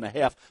round and a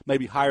half,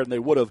 maybe higher than they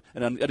would have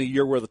in a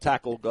year where the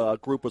tackle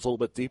group was a little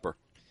bit deeper.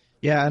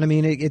 Yeah, and I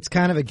mean, it's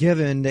kind of a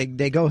given.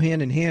 They go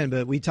hand in hand,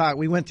 but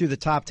we went through the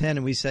top 10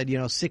 and we said,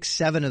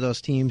 6-7 of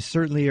those teams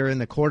certainly are in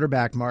the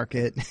quarterback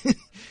market.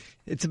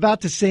 It's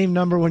about the same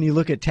number when you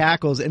look at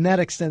tackles, and that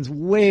extends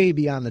way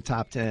beyond the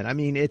top 10. I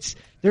mean,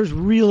 there's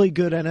really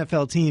good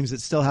NFL teams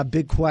that still have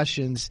big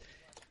questions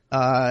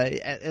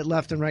at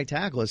left and right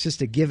tackle. It's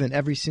just a given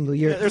every single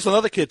year. Yeah, there's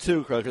another kid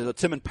too,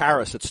 Timon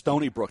Paris at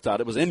Stony Brook.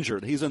 It was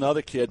injured. He's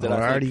another kid that I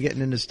think already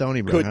getting into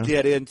Stony Brook. Could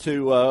get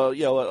into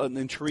an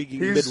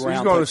intriguing mid-round.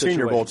 He's going to the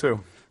Senior Bowl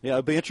too. Yeah,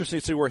 it'd be interesting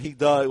to see where he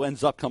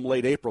ends up come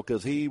late April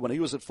because when he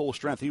was at full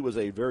strength, he was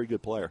a very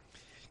good player.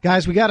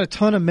 Guys, we got a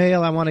ton of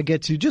mail I want to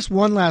get to. Just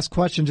one last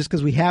question, just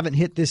because we haven't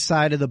hit this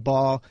side of the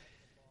ball.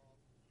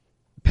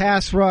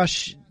 Pass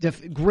rush,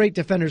 great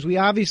defenders. We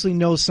obviously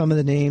know some of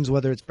the names,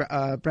 whether it's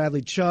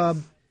Bradley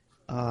Chubb,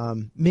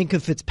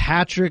 Minkah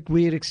Fitzpatrick,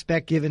 we'd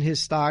expect, given his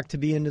stock, to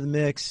be into the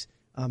mix.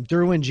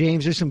 Derwin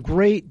James. There's some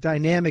great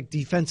dynamic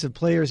defensive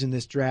players in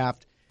this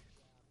draft.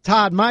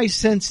 Todd, my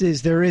sense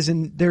is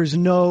there's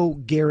no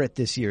Garrett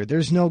this year.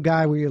 There's no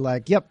guy where you're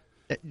like, yep,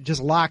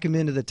 just lock him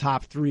into the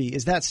top 3.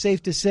 Is that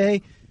safe to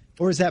say,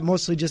 or is that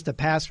mostly just a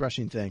pass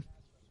rushing thing?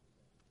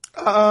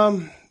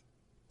 Garrett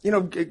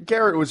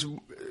is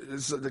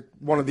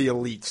one of the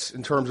elites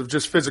in terms of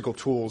just physical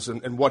tools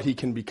and what he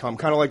can become,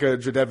 kind of like a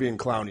Jadeveon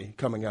Clowney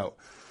coming out.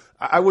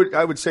 I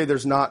would say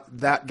there's not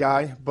that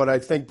guy, but I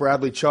think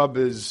Bradley Chubb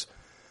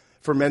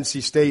from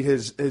NC State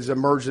has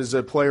emerged as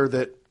a player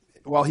that,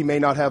 while he may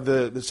not have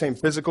the same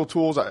physical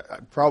tools, I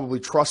probably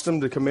trust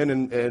him to come in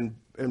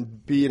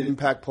and be an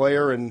impact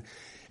player and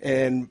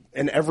an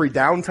every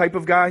down type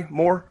of guy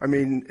more. I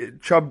mean,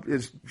 Chubb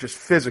is just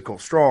physical,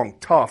 strong,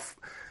 tough,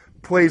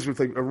 plays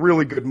with a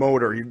really good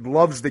motor. He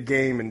loves the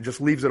game and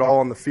just leaves it all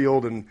on the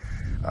field. And,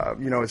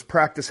 his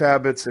practice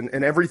habits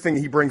and everything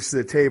he brings to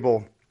the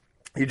table,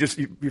 you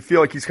feel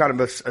like he's kind of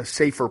a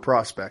safer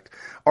prospect.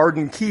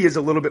 Arden Key is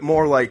a little bit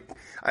more like,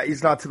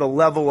 he's not to the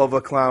level of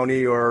a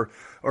Clowney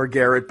or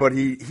Garrett, but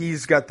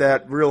he's got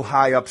that real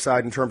high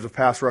upside in terms of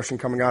pass rushing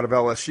coming out of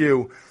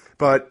LSU.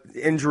 But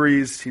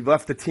injuries, he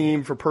left the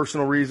team for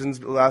personal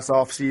reasons last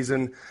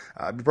offseason,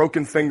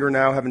 broken finger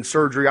now, having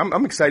surgery.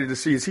 I'm excited to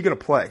see, is he going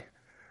to play?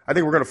 I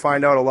think we're going to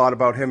find out a lot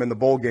about him in the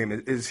bowl game.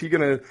 Is he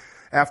going to,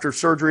 after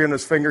surgery on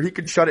his finger, he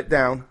could shut it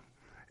down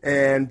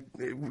and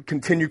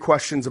continue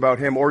questions about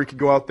him, or he could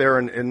go out there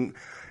and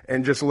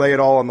just lay it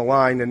all on the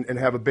line and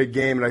have a big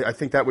game. And I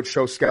think that would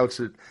show scouts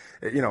that,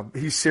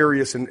 he's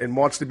serious and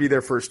wants to be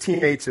there for his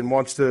teammates and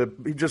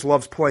he just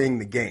loves playing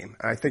the game.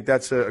 And I think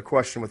that's a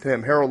question with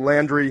him. Harold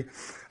Landry,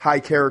 high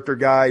character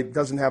guy,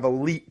 doesn't have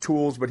elite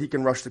tools, but he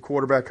can rush the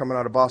quarterback coming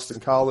out of Boston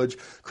College.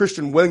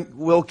 Christian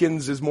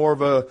Wilkins is more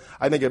of a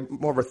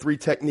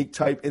 3-technique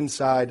type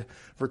inside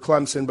for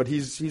Clemson, but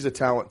he's a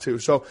talent too.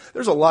 So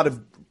there's a lot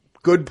of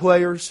good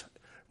players,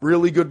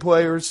 really good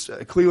players.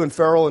 Cleveland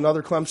Ferrell,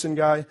 another Clemson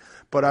guy,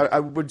 but I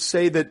would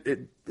say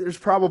that there's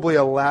probably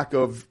a lack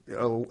of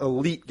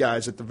elite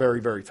guys at the very,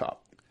 very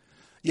top.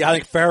 Yeah, I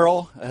think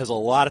Farrell has a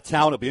lot of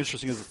talent. It'll be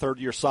interesting as a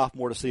third-year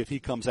sophomore to see if he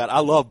comes out. I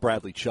love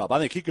Bradley Chubb. I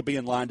think he could be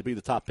in line to be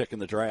the top pick in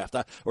the draft,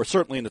 or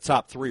certainly in the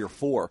top 3 or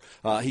 4.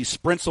 He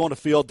sprints on the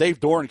field. Dave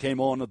Doran came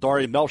on the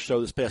Darian Mel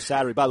show this past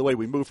Saturday. By the way,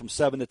 we moved from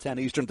 7 to 10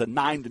 Eastern to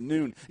 9 to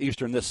noon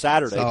Eastern this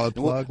Saturday. Solid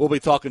plug. We'll be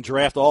talking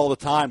draft all the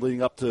time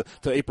leading up to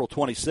April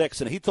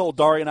 26th. And he told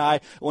Darian and I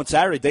on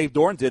Saturday, Dave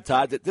Doran did,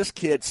 Todd, that this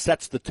kid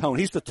sets the tone.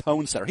 He's the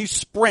tone setter. He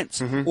sprints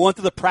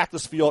onto the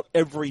practice field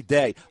every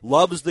day.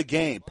 Loves the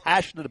game.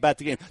 Passionate about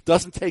the game.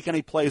 Doesn't take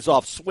any plays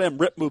off, swim,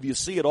 rip, move. You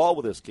see it all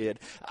with this kid.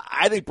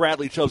 I think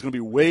Bradley Chubb's going to be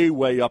way,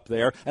 way up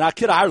there. And a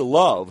kid I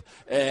love,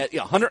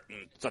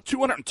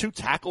 202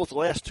 tackles the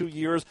last 2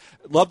 years.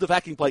 Love the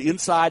fact he can play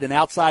inside and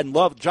outside. And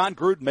love, John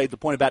Gruden made the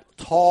point about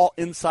tall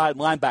inside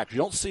linebackers. You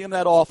don't see him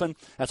that often.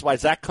 That's why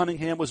Zach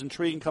Cunningham was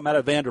intriguing come out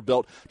of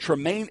Vanderbilt.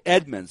 Tremaine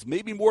Edmonds,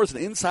 maybe more as an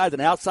inside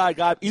than outside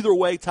guy. Either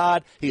way,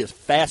 Todd, he is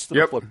fast in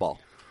the football.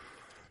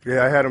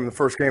 Yeah, I had him in the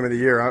first game of the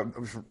year.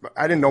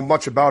 I didn't know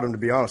much about him, to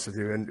be honest with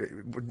you.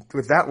 And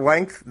with that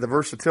length, the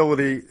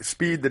versatility,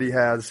 speed that he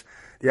has,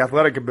 the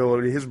athletic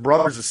ability, his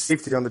brother's a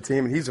safety on the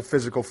team, and he's a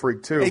physical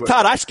freak, too. Hey,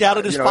 Todd, I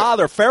scouted his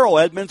father, Farrell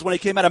Edmonds, when he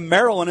came out of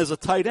Maryland as a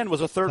tight end,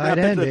 was a third-round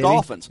pick to the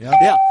Dolphins. Yep.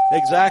 Yeah,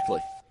 exactly.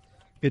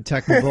 Good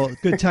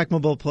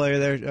Tecmo Bowl player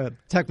there.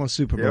 Tecmo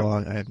Super Bowl.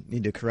 Yep. I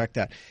need to correct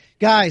that.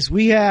 Guys,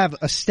 we have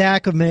a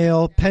stack of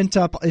mail pent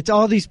up. It's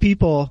all these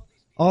people,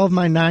 all of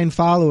my 9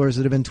 followers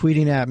that have been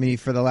tweeting at me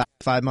for the last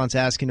 5 months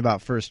asking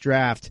about First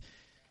Draft.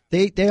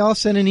 They all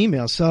sent an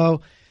email.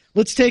 So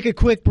let's take a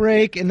quick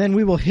break, and then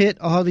we will hit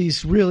all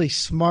these really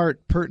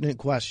smart, pertinent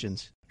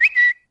questions.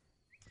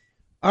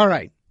 All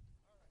right,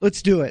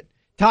 let's do it.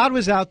 Todd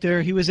was out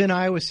there. He was in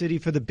Iowa City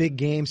for the big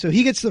game. So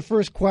he gets the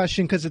first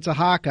question because it's a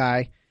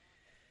Hawkeye.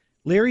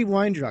 Larry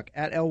Weindruck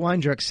at L.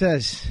 Weindruck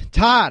says,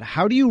 Todd,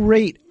 how do you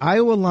rate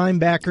Iowa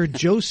linebacker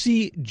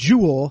Josie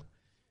Jewell,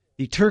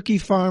 the turkey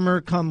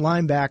farmer come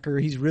linebacker?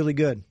 He's really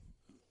good.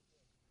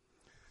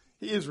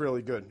 He is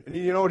really good. And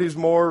you know what?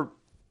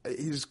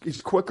 He's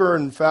quicker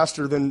and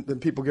faster than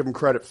people give him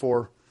credit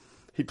for.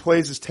 He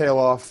plays his tail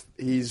off.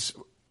 He's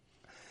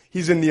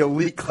in the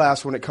elite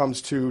class when it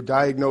comes to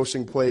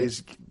diagnosing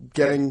plays,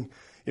 getting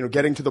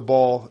to the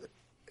ball,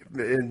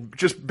 and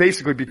just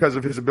basically because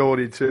of his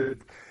ability to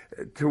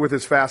with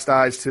his fast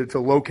eyes to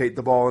locate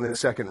the ball in his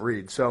second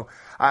read. So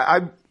I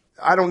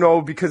don't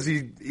know, because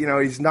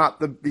he's not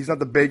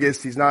the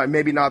biggest, he's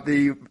maybe not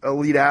the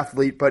elite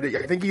athlete, but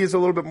I think he is a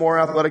little bit more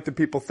athletic than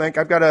people think.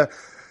 I've got a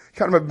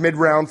kind of a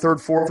mid-round, third,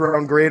 fourth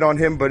round grade on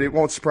him, but it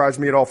won't surprise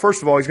me at all.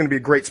 First of all, he's going to be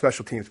a great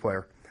special teams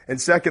player, and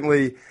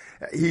secondly,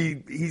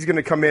 he's going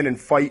to come in and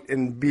fight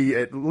and be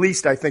at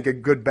least, I think, a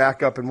good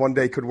backup, and one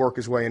day could work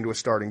his way into a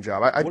starting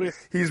job.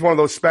 He's one of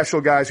those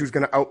special guys who's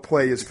going to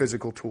outplay his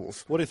physical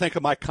tools. What do you think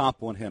of my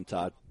comp on him,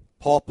 Todd?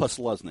 Paul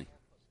Posluszny.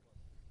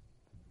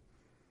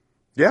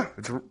 Yeah,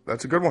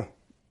 that's a good one.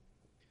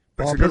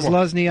 Paul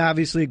Posluszny,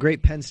 obviously a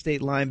great Penn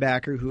State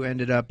linebacker who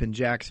ended up in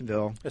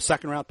Jacksonville. A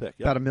second-round pick.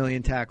 Yep. About 1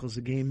 million tackles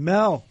a game.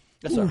 Mel.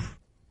 Yes, sir.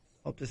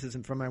 Hope this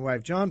isn't from my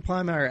wife. John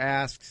Plymire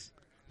asks,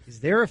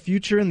 is there a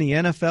future in the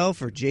NFL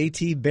for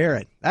J.T.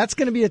 Barrett? That's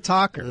going to be a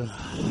talker.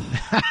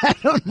 I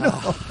don't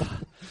know.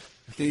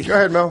 Go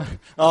ahead, Mel.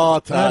 Oh,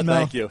 Todd,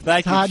 thank you.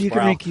 Thank Todd, you, you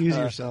can recuse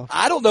yourself.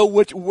 I don't know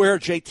where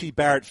J.T.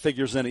 Barrett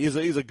figures in. He's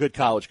a good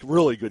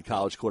really good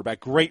college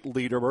quarterback. Great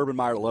leader. Urban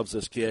Meyer loves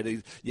this kid.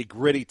 He's a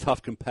gritty,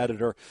 tough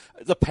competitor.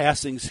 The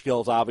passing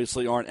skills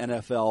obviously aren't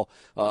NFL.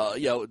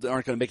 Aren't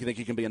going to make you think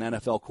he can be an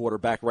NFL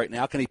quarterback right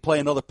now. Can he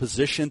play another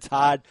position,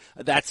 Todd?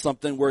 That's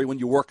something where when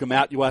you work him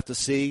out, you have to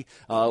see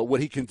what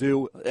he can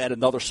do at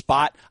another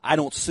spot. I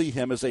don't see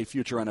him as a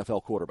future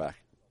NFL quarterback.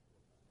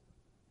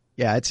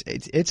 Yeah,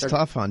 it's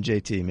tough on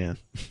JT, man.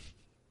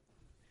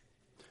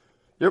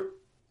 Yep.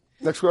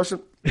 Next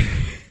question.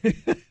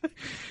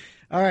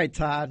 All right,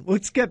 Todd.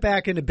 Let's get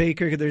back into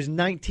Baker. There's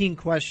 19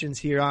 questions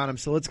here on him,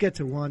 so let's get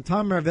to one.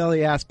 Tom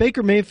Marvelli asked,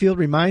 Baker Mayfield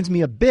reminds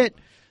me a bit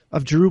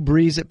of Drew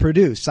Brees at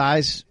Purdue.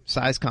 Size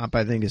comp,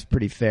 I think, is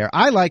pretty fair.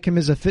 I like him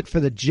as a fit for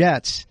the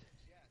Jets,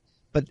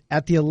 but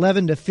at the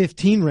 11 to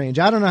 15 range.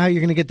 I don't know how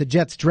you're going to get the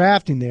Jets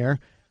drafting there,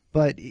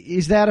 but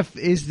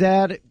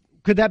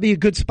could that be a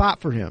good spot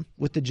for him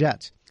with the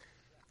Jets?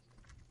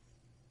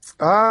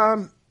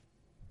 Yeah.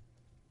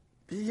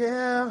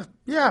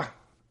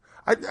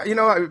 I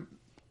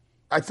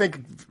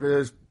think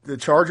the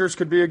Chargers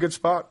could be a good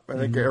spot. I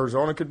think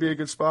Arizona could be a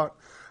good spot.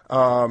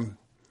 In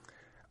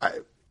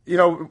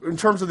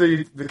terms of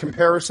the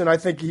comparison, I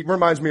think he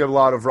reminds me a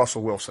lot of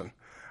Russell Wilson.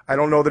 I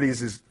don't know that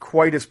he's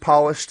quite as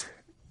polished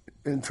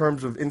in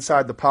terms of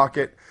inside the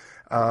pocket.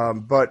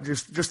 But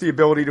just the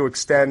ability to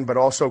extend, but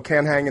also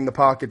can hang in the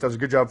pocket, does a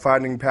good job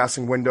finding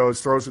passing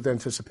windows, throws with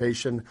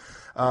anticipation.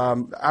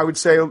 I would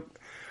say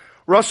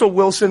Russell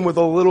Wilson with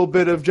a little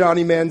bit of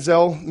Johnny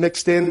Manziel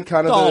mixed in,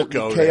 kind of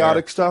the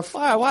chaotic stuff.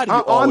 Why do you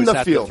always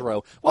have to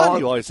throw? Why do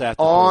you always have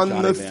to throw on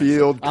the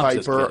field,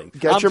 Kuiper?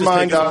 Get your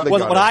mind out of the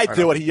gutter. When I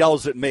do it, he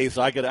yells at me,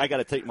 so I got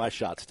to take my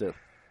shots too.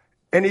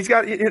 And he's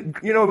got,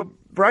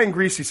 Brian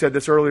Griese said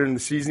this earlier in the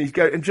season. He's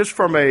got, and just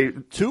from a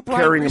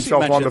carrying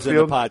himself on the field.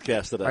 In the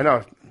podcast today. I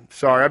know.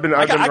 Sorry, I've been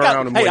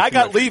around him. Hey, I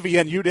got Levy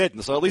and you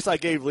didn't, so at least I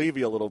gave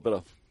Levy a little bit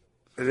of.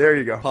 There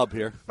you go. Pub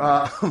here.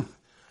 A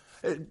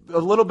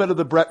little bit of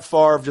the Brett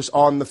Favre just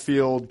on the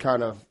field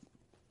kind of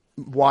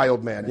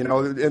wild man,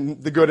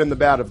 and the good and the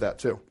bad of that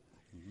too.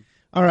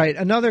 All right,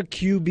 another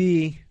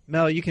QB.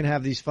 Mel, you can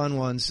have these fun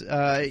ones.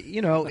 At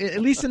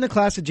least in the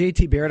class of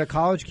J.T. Barrett, a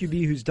college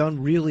QB who's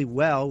done really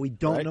well. We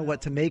don't know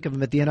what to make of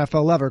him at the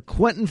NFL level.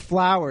 Quentin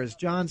Flowers,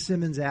 John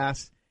Simmons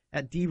asked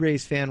at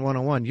D-Rays Fan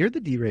 101. You're the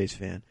D-Rays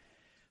fan.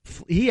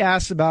 He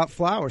asked about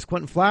Flowers,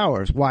 Quentin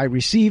Flowers, wide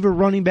receiver,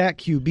 running back,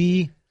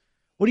 QB.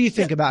 What do you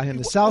think about him?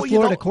 The South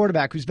Florida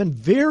quarterback who's been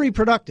very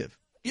productive.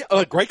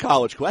 Yeah, great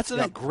college. That's the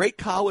thing, great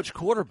college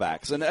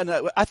quarterbacks. And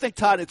I think,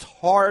 Todd, it's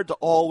hard to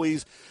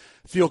always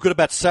feel good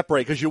about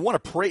separate because you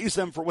want to praise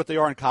them for what they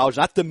are in college,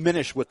 not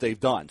diminish what they've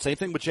done. Same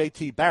thing with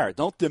J.T. Barrett.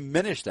 Don't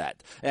diminish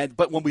that.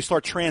 But when we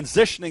start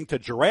transitioning to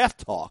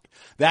draft talk,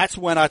 that's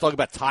when I talk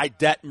about Ty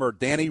Detmer,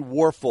 Danny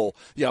Warfel,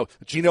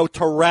 Gino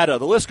Torretta.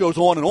 The list goes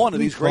on and on of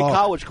these great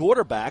college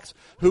quarterbacks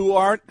who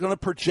aren't going to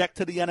project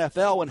to the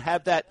NFL and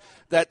have that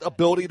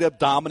ability to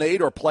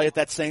dominate or play at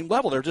that same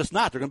level. They're just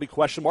not. They're going to be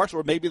question marks,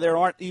 or maybe there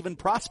aren't even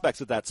prospects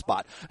at that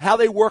spot. How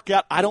they work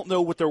out, I don't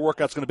know what their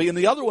workout's going to be. And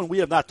the other one we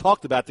have not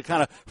talked about, the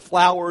kind of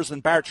Flowers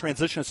and Barrett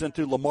transitions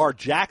into Lamar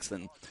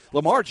Jackson.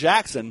 Lamar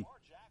Jackson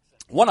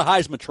won a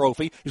Heisman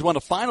Trophy. He's won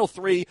the final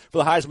 3 for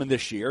the Heisman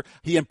this year.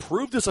 He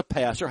improved as a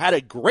passer, had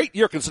a great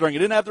year considering he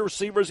didn't have the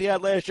receivers he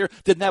had last year,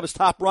 didn't have his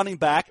top running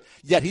back,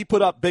 yet he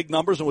put up big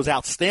numbers and was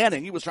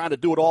outstanding. He was trying to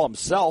do it all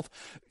himself.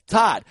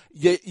 Todd,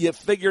 you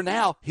figure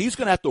now he's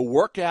going to have to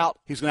work out.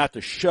 He's going to have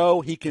to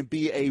show he can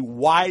be a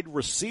wide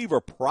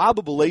receiver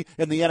probably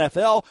in the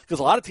NFL because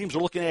a lot of teams are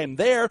looking at him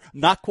there,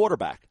 not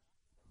quarterback.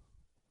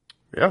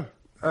 Yeah,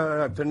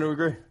 I tend to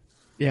agree.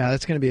 Yeah,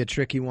 that's going to be a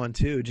tricky one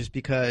too, just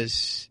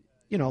because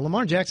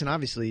Lamar Jackson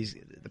obviously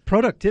the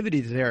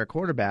productivity there at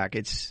quarterback.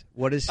 It's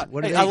what is he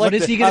going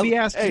to be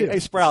asked to do? Hey,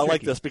 Sproul, I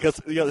like this because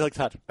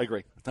Todd, I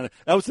agree. That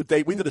was the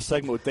day we did a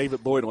segment with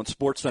David Lloyd on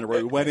SportsCenter where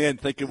we went in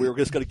thinking we were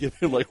just going to give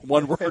him like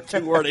 1-word,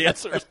 2-word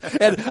answers,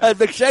 and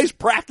McShay's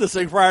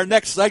practicing for our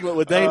next segment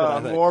with David.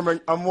 I'm warming.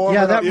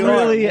 Yeah, that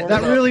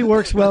really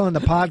works well in the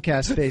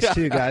podcast space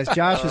too, guys.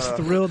 Josh is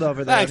thrilled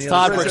over there. Thanks,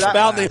 Todd, for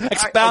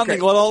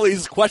expounding on all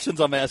these questions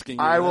I'm asking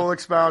you. I will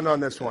expound on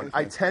this one.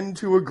 I tend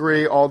to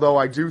agree, although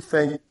I do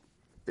think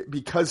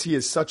because he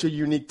is such a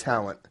unique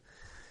talent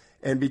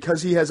and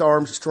because he has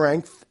arm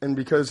strength and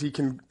because he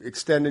can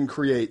extend and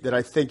create, that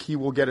I think he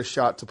will get a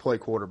shot to play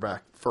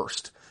quarterback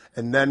first.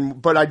 And then,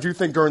 but I do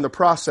think during the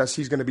process,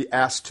 he's going to be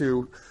asked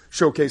to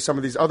showcase some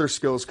of these other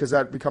skills because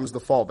that becomes the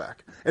fallback.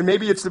 And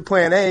maybe it's the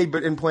plan A,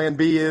 but in plan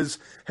B is,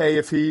 hey,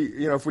 if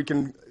we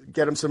can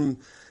get him some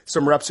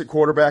reps at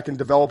quarterback and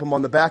develop him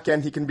on the back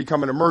end, he can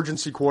become an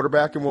emergency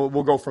quarterback, and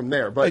we'll go from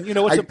there. But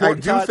I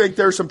do think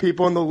there's some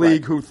people in the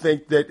league who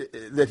think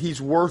that he's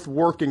worth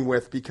working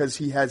with because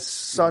he has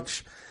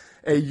such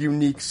a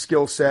unique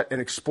skill set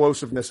and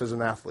explosiveness as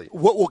an athlete.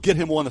 What will get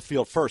him on the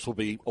field first will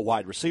be a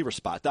wide receiver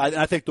spot.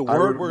 I think the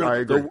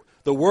word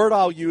the word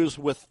I'll use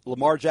with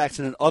Lamar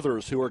Jackson and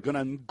others who are going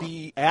to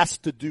be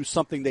asked to do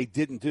something they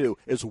didn't do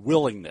is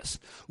willingness.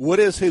 What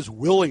is his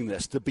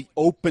willingness to be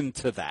open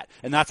to that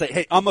and not say,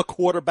 hey, I'm a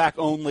quarterback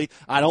only.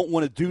 I don't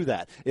want to do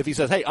that. If he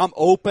says, hey, I'm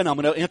open, I'm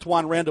going to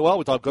Antoine Randall,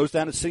 we thought goes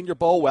down to Senior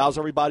Bowl, wows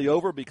everybody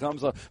over,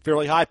 becomes a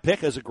fairly high pick,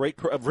 has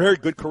a very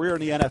good career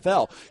in the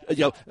NFL.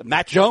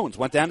 Matt Jones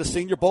went down to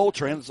Senior Bowl,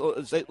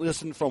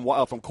 transitioned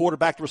from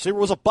quarterback to receiver,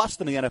 was a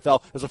bust in the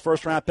NFL as a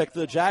first-round pick to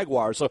the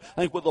Jaguars. So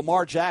I think with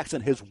Lamar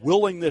Jackson, his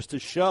willingness to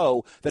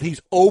show that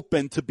he's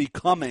open to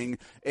becoming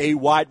a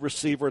wide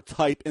receiver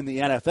type in the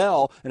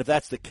NFL, and if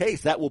that's the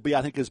case, that will be,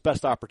 I think, his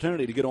best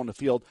opportunity to get on the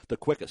field the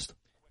quickest.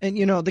 And,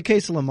 the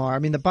case of Lamar,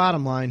 the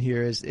bottom line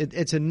here is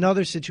it's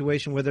another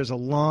situation where there's a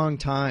long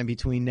time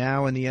between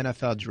now and the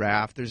NFL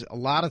draft. There's a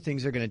lot of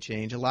things are going to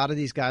change. A lot of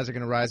these guys are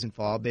going to rise and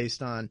fall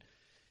based on,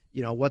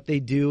 what they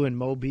do in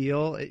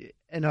Mobile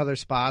and other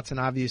spots and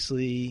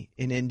obviously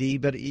in Indy.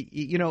 But,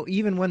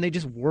 even when they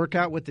just work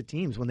out with the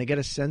teams, when they get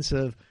a sense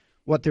of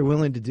what they're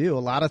willing to do, a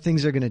lot of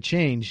things are going to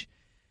change.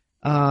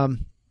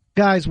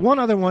 Guys, one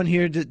other one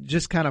here,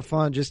 just kind of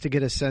fun, just to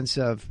get a sense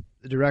of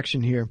the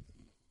direction here.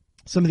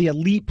 Some of the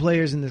elite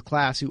players in this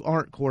class who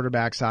aren't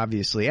quarterbacks,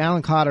 obviously.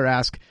 Alan Cotter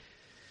asked,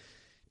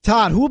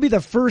 Todd, who will be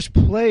the first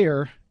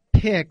player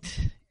picked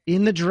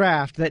in the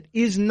draft that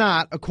is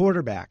not a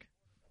quarterback?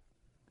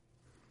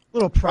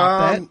 Little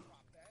prop bet.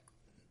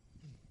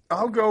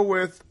 I'll go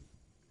with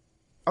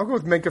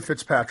Minkah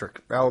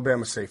Fitzpatrick,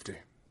 Alabama safety.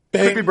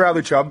 Could be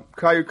Bradley Chubb.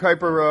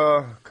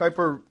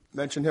 Kuiper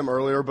mentioned him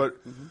earlier, but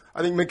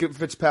I think Minkah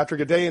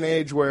Fitzpatrick, a day and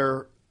age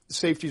where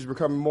safeties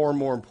become more and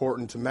more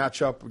important to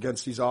match up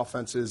against these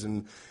offenses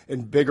and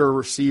bigger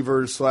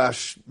receivers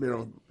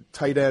 /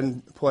 tight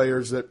end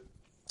players, that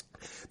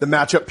the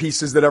matchup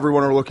pieces that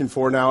everyone are looking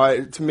for now.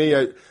 I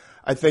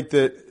think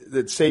that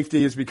that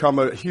safety has become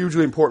a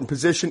hugely important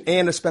position,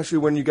 and especially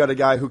when you got a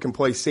guy who can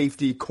play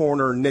safety,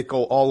 corner,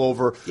 nickel, all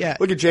over. Yeah.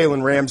 Look at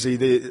Jalen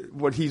Ramsey,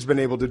 what he's been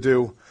able to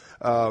do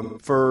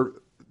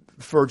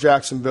for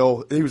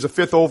Jacksonville. He was a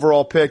 5th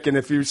overall pick, and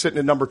if you're sitting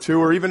at number 2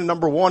 or even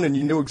number 1 and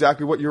you knew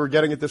exactly what you were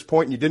getting at this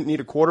point and you didn't need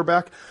a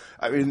quarterback,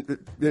 I mean,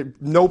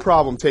 no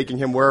problem taking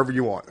him wherever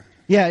you want.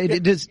 Yeah,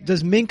 does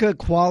Minkah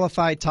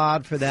qualify,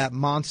 Todd, for that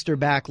monster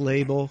back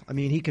label? I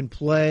mean, he can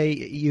play.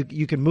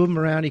 You can move him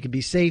around. He can be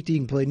safety. He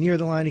can play near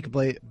the line. He can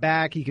play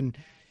back. He can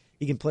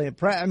play in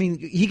press. I mean,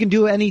 he can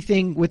do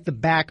anything with the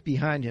back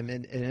behind him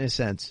in a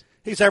sense.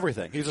 He's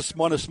everything. He's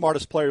one of the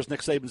smartest players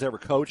Nick Saban's ever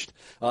coached.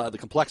 The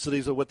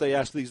complexities of what they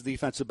ask these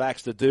defensive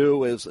backs to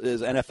do is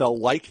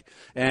NFL-like,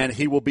 and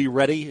he will be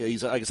ready.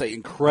 He's, like I say,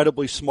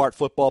 incredibly smart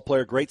football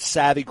player, great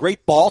savvy,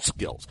 great ball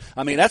skills.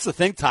 I mean, that's the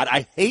thing, Todd.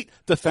 I hate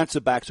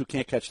defensive backs who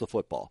can't catch the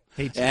football.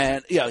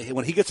 And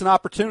when he gets an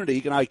opportunity, he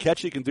can either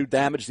catch it, he can do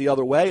damage the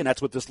other way, and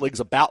that's what this league's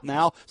about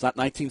now. It's not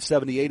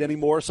 1978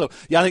 anymore. So,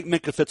 I think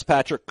Minkah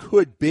Fitzpatrick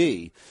could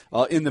be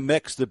in the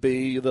mix to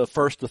be the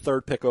 1st to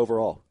 3rd pick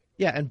overall.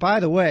 Yeah, and by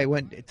the way,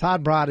 when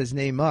Todd brought his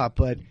name up,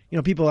 but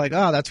people are like,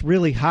 oh, that's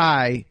really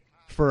high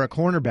for a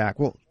cornerback.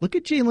 Well, look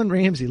at Jalen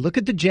Ramsey. Look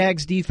at the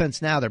Jags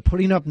defense now. They're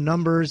putting up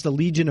numbers the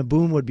Legion of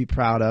Boom would be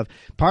proud of.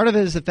 Part of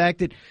it is the fact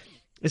that,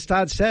 as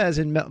Todd says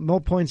and Mo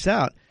points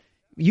out,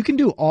 you can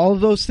do all of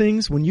those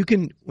things when you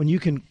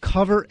can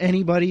cover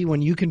anybody,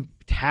 when you can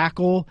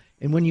tackle,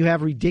 and when you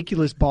have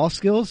ridiculous ball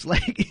skills.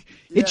 Like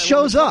it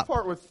shows up.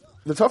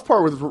 The tough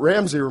part with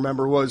Ramsey,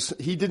 remember, was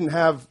he didn't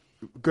have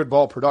good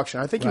ball production.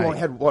 I think he only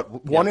had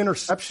one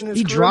interception in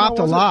his career. He dropped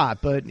a lot,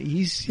 but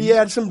he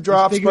had some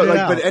drops.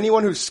 But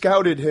anyone who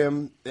scouted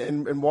him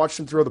and watched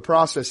him through the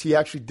process, he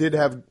actually did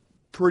have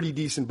pretty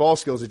decent ball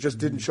skills. It just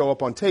didn't show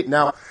up on tape.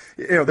 Now,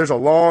 there's a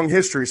long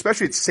history,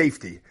 especially at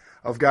safety,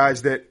 of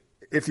guys that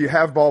if you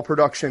have ball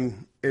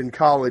production in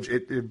college,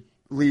 it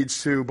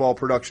leads to ball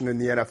production in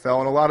the NFL.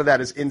 And a lot of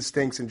that is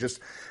instincts and just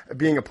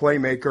being a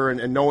playmaker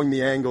and knowing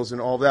the angles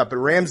and all that. But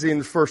Ramsey in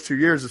his first 2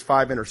 years is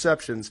 5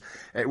 interceptions,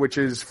 which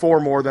is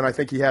 4 more than I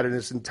think he had in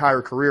his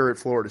entire career at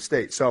Florida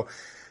State. So,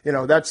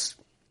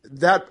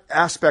 that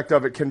aspect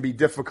of it can be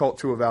difficult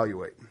to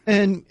evaluate.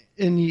 And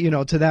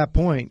to that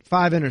point,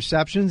 5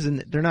 interceptions,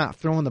 and they're not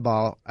throwing the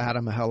ball at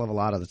him a hell of a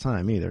lot of the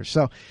time either.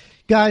 So,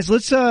 guys,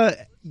 let's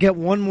get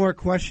one more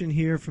question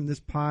here from this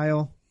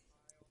pile.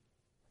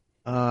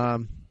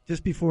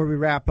 Just before we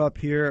wrap up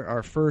here,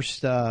 our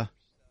first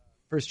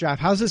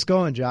draft. How's this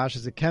going, Josh?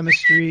 Is it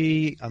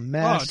chemistry, a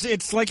mess? Oh,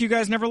 it's like you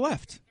guys never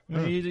left.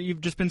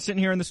 You've just been sitting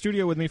here in the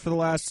studio with me for the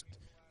last,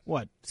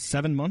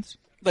 7 months?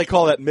 They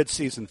call that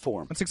mid-season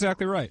form. That's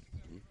exactly right.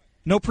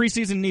 No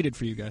preseason needed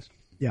for you guys.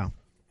 Yeah.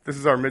 This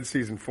is our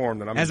mid-season form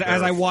that I'm as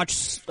I watch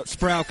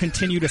Sproul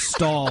continue to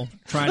stall,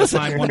 trying to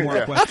find one more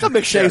question. How come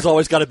McShay's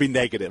always got to be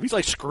negative? He's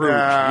like Scrooge,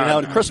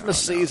 in Christmas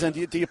season.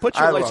 Do you put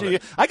your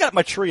I got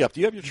my tree up. Do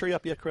you have your tree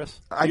up yet, Chris?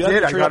 I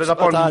did. I got it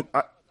up on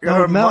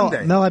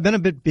Monday. Mel, I've been a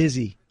bit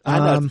busy. I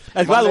know.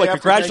 And by the way,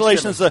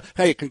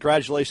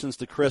 congratulations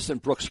to Chris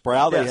and Brooke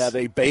Sproul. They have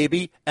a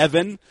baby,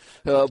 Evan,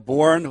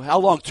 born how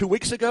long? 2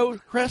 weeks ago,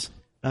 Chris?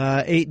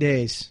 8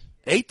 days.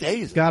 8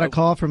 days. Got a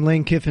call from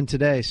Lane Kiffin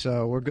today,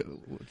 so we're good.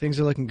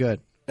 Things are looking good.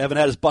 Evan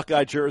had his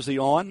Buckeye jersey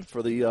on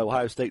for the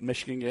Ohio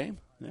State-Michigan game.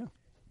 Yeah.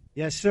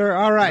 Yes, sir.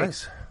 All right.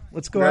 Nice.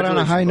 Let's go out on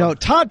a high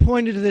note. Todd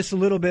pointed to this a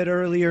little bit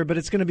earlier, but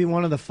it's going to be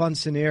one of the fun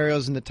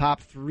scenarios in the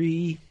top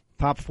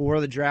 4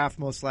 of the draft,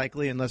 most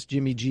likely, unless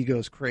Jimmy G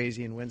goes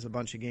crazy and wins a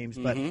bunch of games.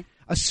 But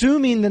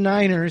assuming the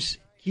Niners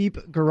keep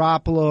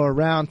Garoppolo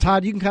around,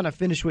 Todd, you can kind of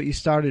finish what you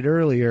started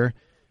earlier.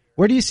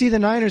 Where do you see the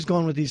Niners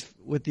going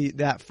with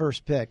that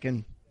first pick?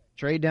 And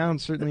trade down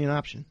certainly an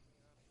option.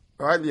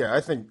 I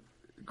think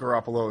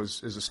Garoppolo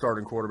is a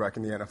starting quarterback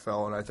in the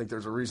NFL, and I think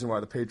there's a reason why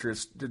the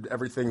Patriots did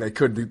everything they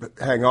could to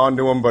hang on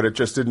to him, but it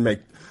just didn't make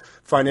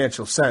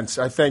financial sense.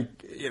 I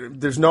think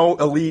there's no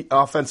elite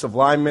offensive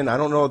lineman. I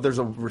don't know if there's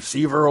a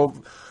receiver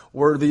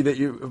worthy that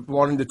you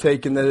wanting to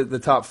take in the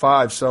top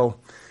 5.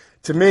 So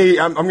to me,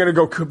 I'm going to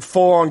go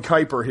full on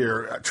Kiper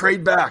here.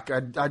 Trade back.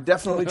 I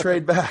definitely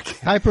trade back.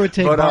 Kiper would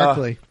take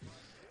Barkley.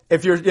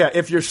 If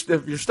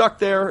you're stuck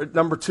there at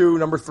number 2,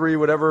 number 3,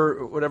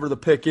 whatever the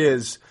pick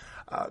is,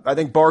 I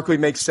think Barkley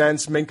makes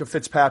sense. Minkah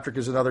Fitzpatrick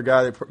is another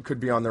guy that could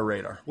be on their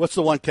radar. What's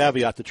the one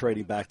caveat to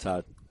trading back,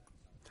 Todd?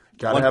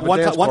 One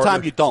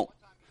time you don't.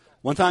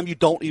 One time you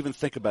don't even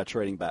think about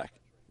trading back.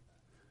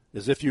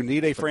 Is if you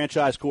need a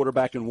franchise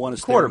quarterback and one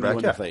is staring you in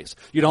the face.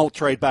 You don't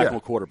trade back on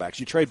quarterbacks.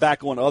 You trade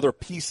back on other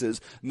pieces,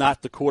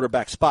 not the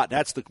quarterback spot.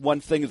 That's the one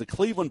thing. The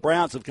Cleveland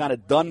Browns have kind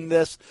of done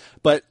this,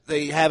 but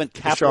they haven't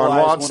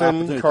capitalized Deshaun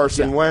Watson, on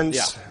Carson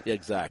Wentz. Yeah,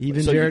 exactly.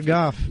 Even Jared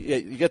Goff.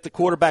 You get the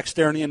quarterback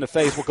staring you in the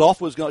face. Well,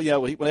 Goff was going.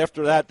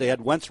 After that, they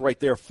had Wentz right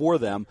there for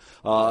them.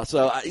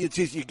 So it's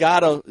just, you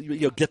gotta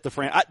get the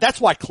franchise.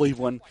 That's why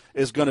Cleveland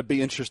is going to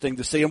be interesting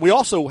to see. And we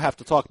also have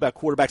to talk about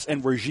quarterbacks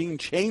and regime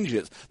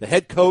changes. The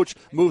head coach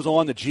moves moves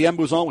on, the GM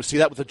moves on. We see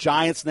that with the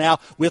Giants now.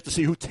 We have to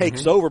see who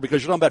takes over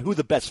because you're talking about who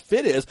the best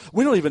fit is.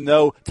 We don't even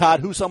know,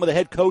 Todd, who some of the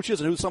head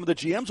coaches and who some of the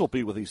GMs will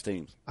be with these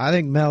teams. I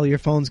think, Mel, your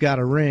phone's got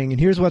a ring, and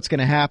here's what's going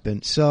to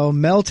happen. So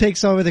Mel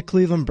takes over the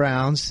Cleveland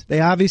Browns. They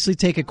obviously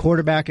take a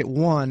quarterback at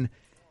 1.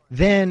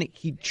 Then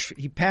he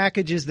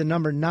packages the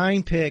number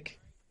 9 pick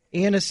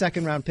and a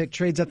second-round pick,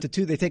 trades up to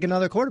 2. They take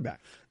another quarterback.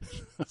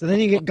 So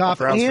then you get Goff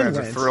Browns and fans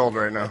Wentz. are thrilled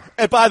right now.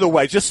 And by the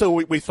way, just so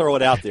we throw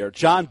it out there,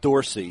 John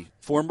Dorsey,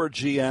 former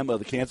GM of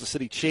the Kansas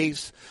City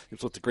Chiefs, he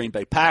was with the Green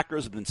Bay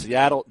Packers, been in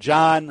Seattle.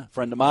 John,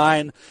 friend of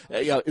mine,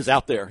 is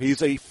out there.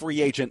 He's a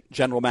free agent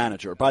general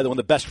manager. By the way, one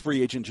of the best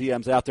free agent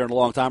GMs out there in a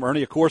long time.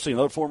 Ernie Accorsi,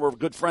 another former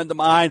good friend of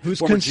mine. Who's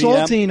former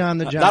consulting GM. on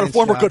the Giants. Not a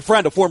former job. good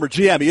friend, a former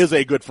GM. He is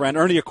a good friend.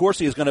 Ernie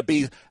Accorsi is going to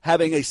be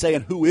having a say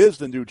in who is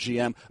the new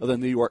GM of the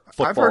New York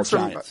Football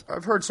Giants.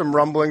 I've heard some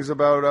rumblings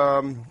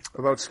about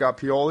Scott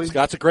Pioli.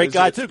 Scott's a great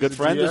guy too, good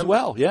friend as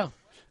well. Yeah,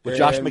 with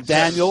Josh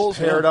McDaniels,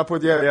 paired up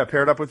with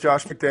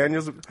Josh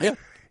McDaniels. Yeah,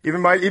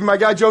 even my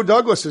guy Joe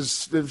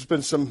Douglas there's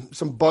been some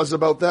buzz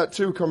about that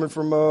too, coming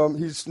from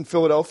he's in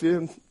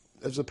Philadelphia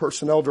as a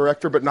personnel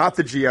director, but not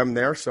the GM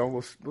there.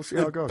 So we'll see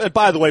how it goes. And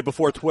by the way,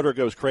 before Twitter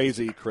goes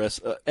crazy,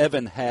 Chris,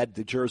 Evan had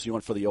the jersey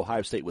on for the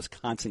Ohio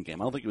State-Wisconsin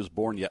game. I don't think he was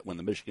born yet when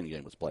the Michigan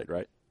game was played,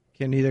 right?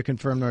 Can neither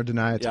confirm nor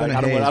deny. It's I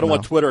don't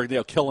want Twitter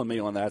killing me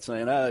on that,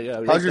 saying,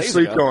 how's your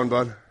sleep going,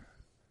 bud?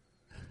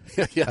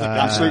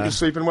 You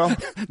sleeping well?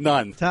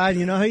 None. Todd,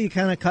 you know how you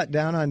kind of cut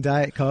down on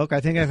Diet Coke? I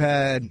think I've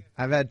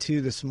had 2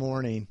 this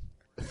morning.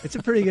 It's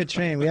a pretty good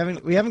train. We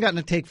haven't gotten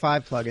a Take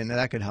 5 plug-in.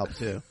 That could help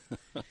too.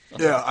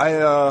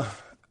 Yeah,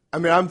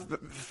 I'm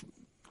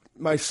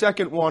my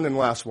second one and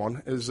last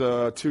one is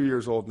 2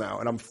 years old now,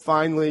 and I'm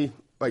finally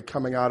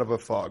coming out of a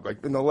fog.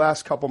 Like in the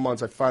last couple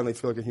months, I finally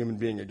feel like a human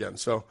being again.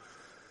 So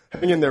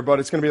hang in there, bud.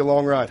 It's going to be a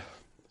long ride.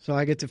 So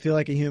I get to feel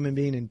like a human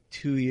being in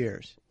 2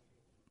 years.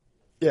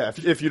 Yeah,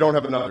 if you don't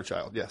have another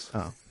child, yes.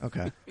 Oh,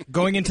 okay.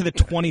 Going into the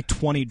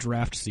 2020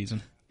 draft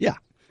season. Yeah.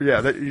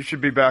 Yeah, you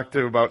should be back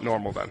to about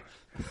normal then.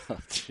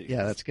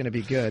 Yeah, that's going to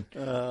be good.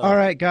 All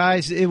right,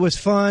 guys, it was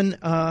fun.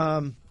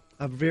 A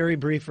very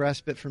brief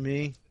respite for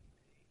me.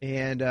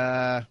 And,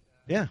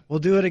 we'll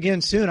do it again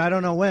soon. I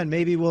don't know when.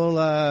 Maybe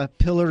we'll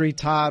pillory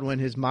Todd when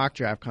his mock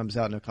draft comes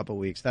out in a couple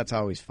weeks. That's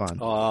always fun.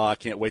 Oh, I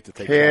can't wait to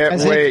take that.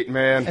 As if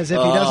he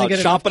doesn't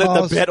get chomping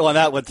at the bit on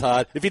that one,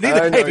 Todd. If you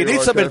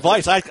need some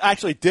advice, I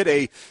actually did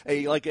a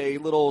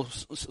little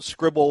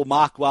scribble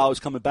mock while I was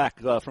coming back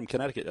from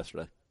Connecticut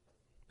yesterday.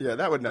 Yeah,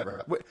 that would never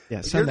happen.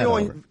 Yeah,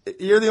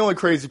 you're the only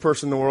crazy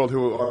person in the world who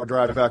will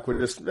drive back with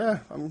just,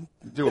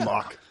 do a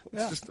mock.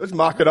 Let's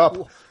mock it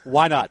up.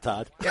 Why not,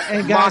 Todd? Yeah,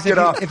 and guys,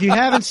 if you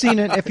haven't seen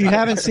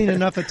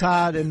enough of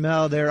Todd and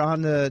Mel, they're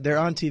on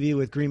TV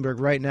with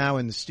Greenberg right now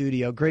in the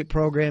studio. Great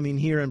programming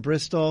here in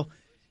Bristol,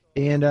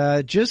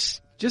 and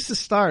just to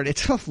start,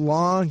 it's a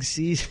long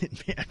season,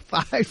 man.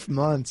 5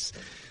 months.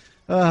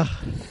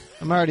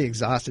 I'm already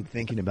exhausted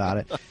thinking about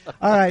it.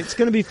 All right, it's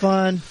going to be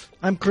fun.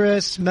 I'm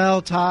Chris,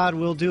 Mel, Todd.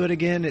 We'll do it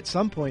again at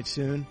some point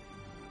soon.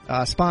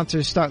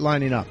 Sponsors start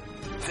lining up.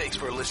 Thanks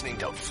for listening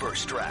to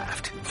First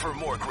Draft. For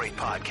more great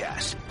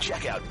podcasts,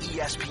 check out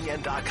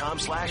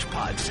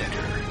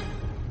ESPN.com/PodCenter.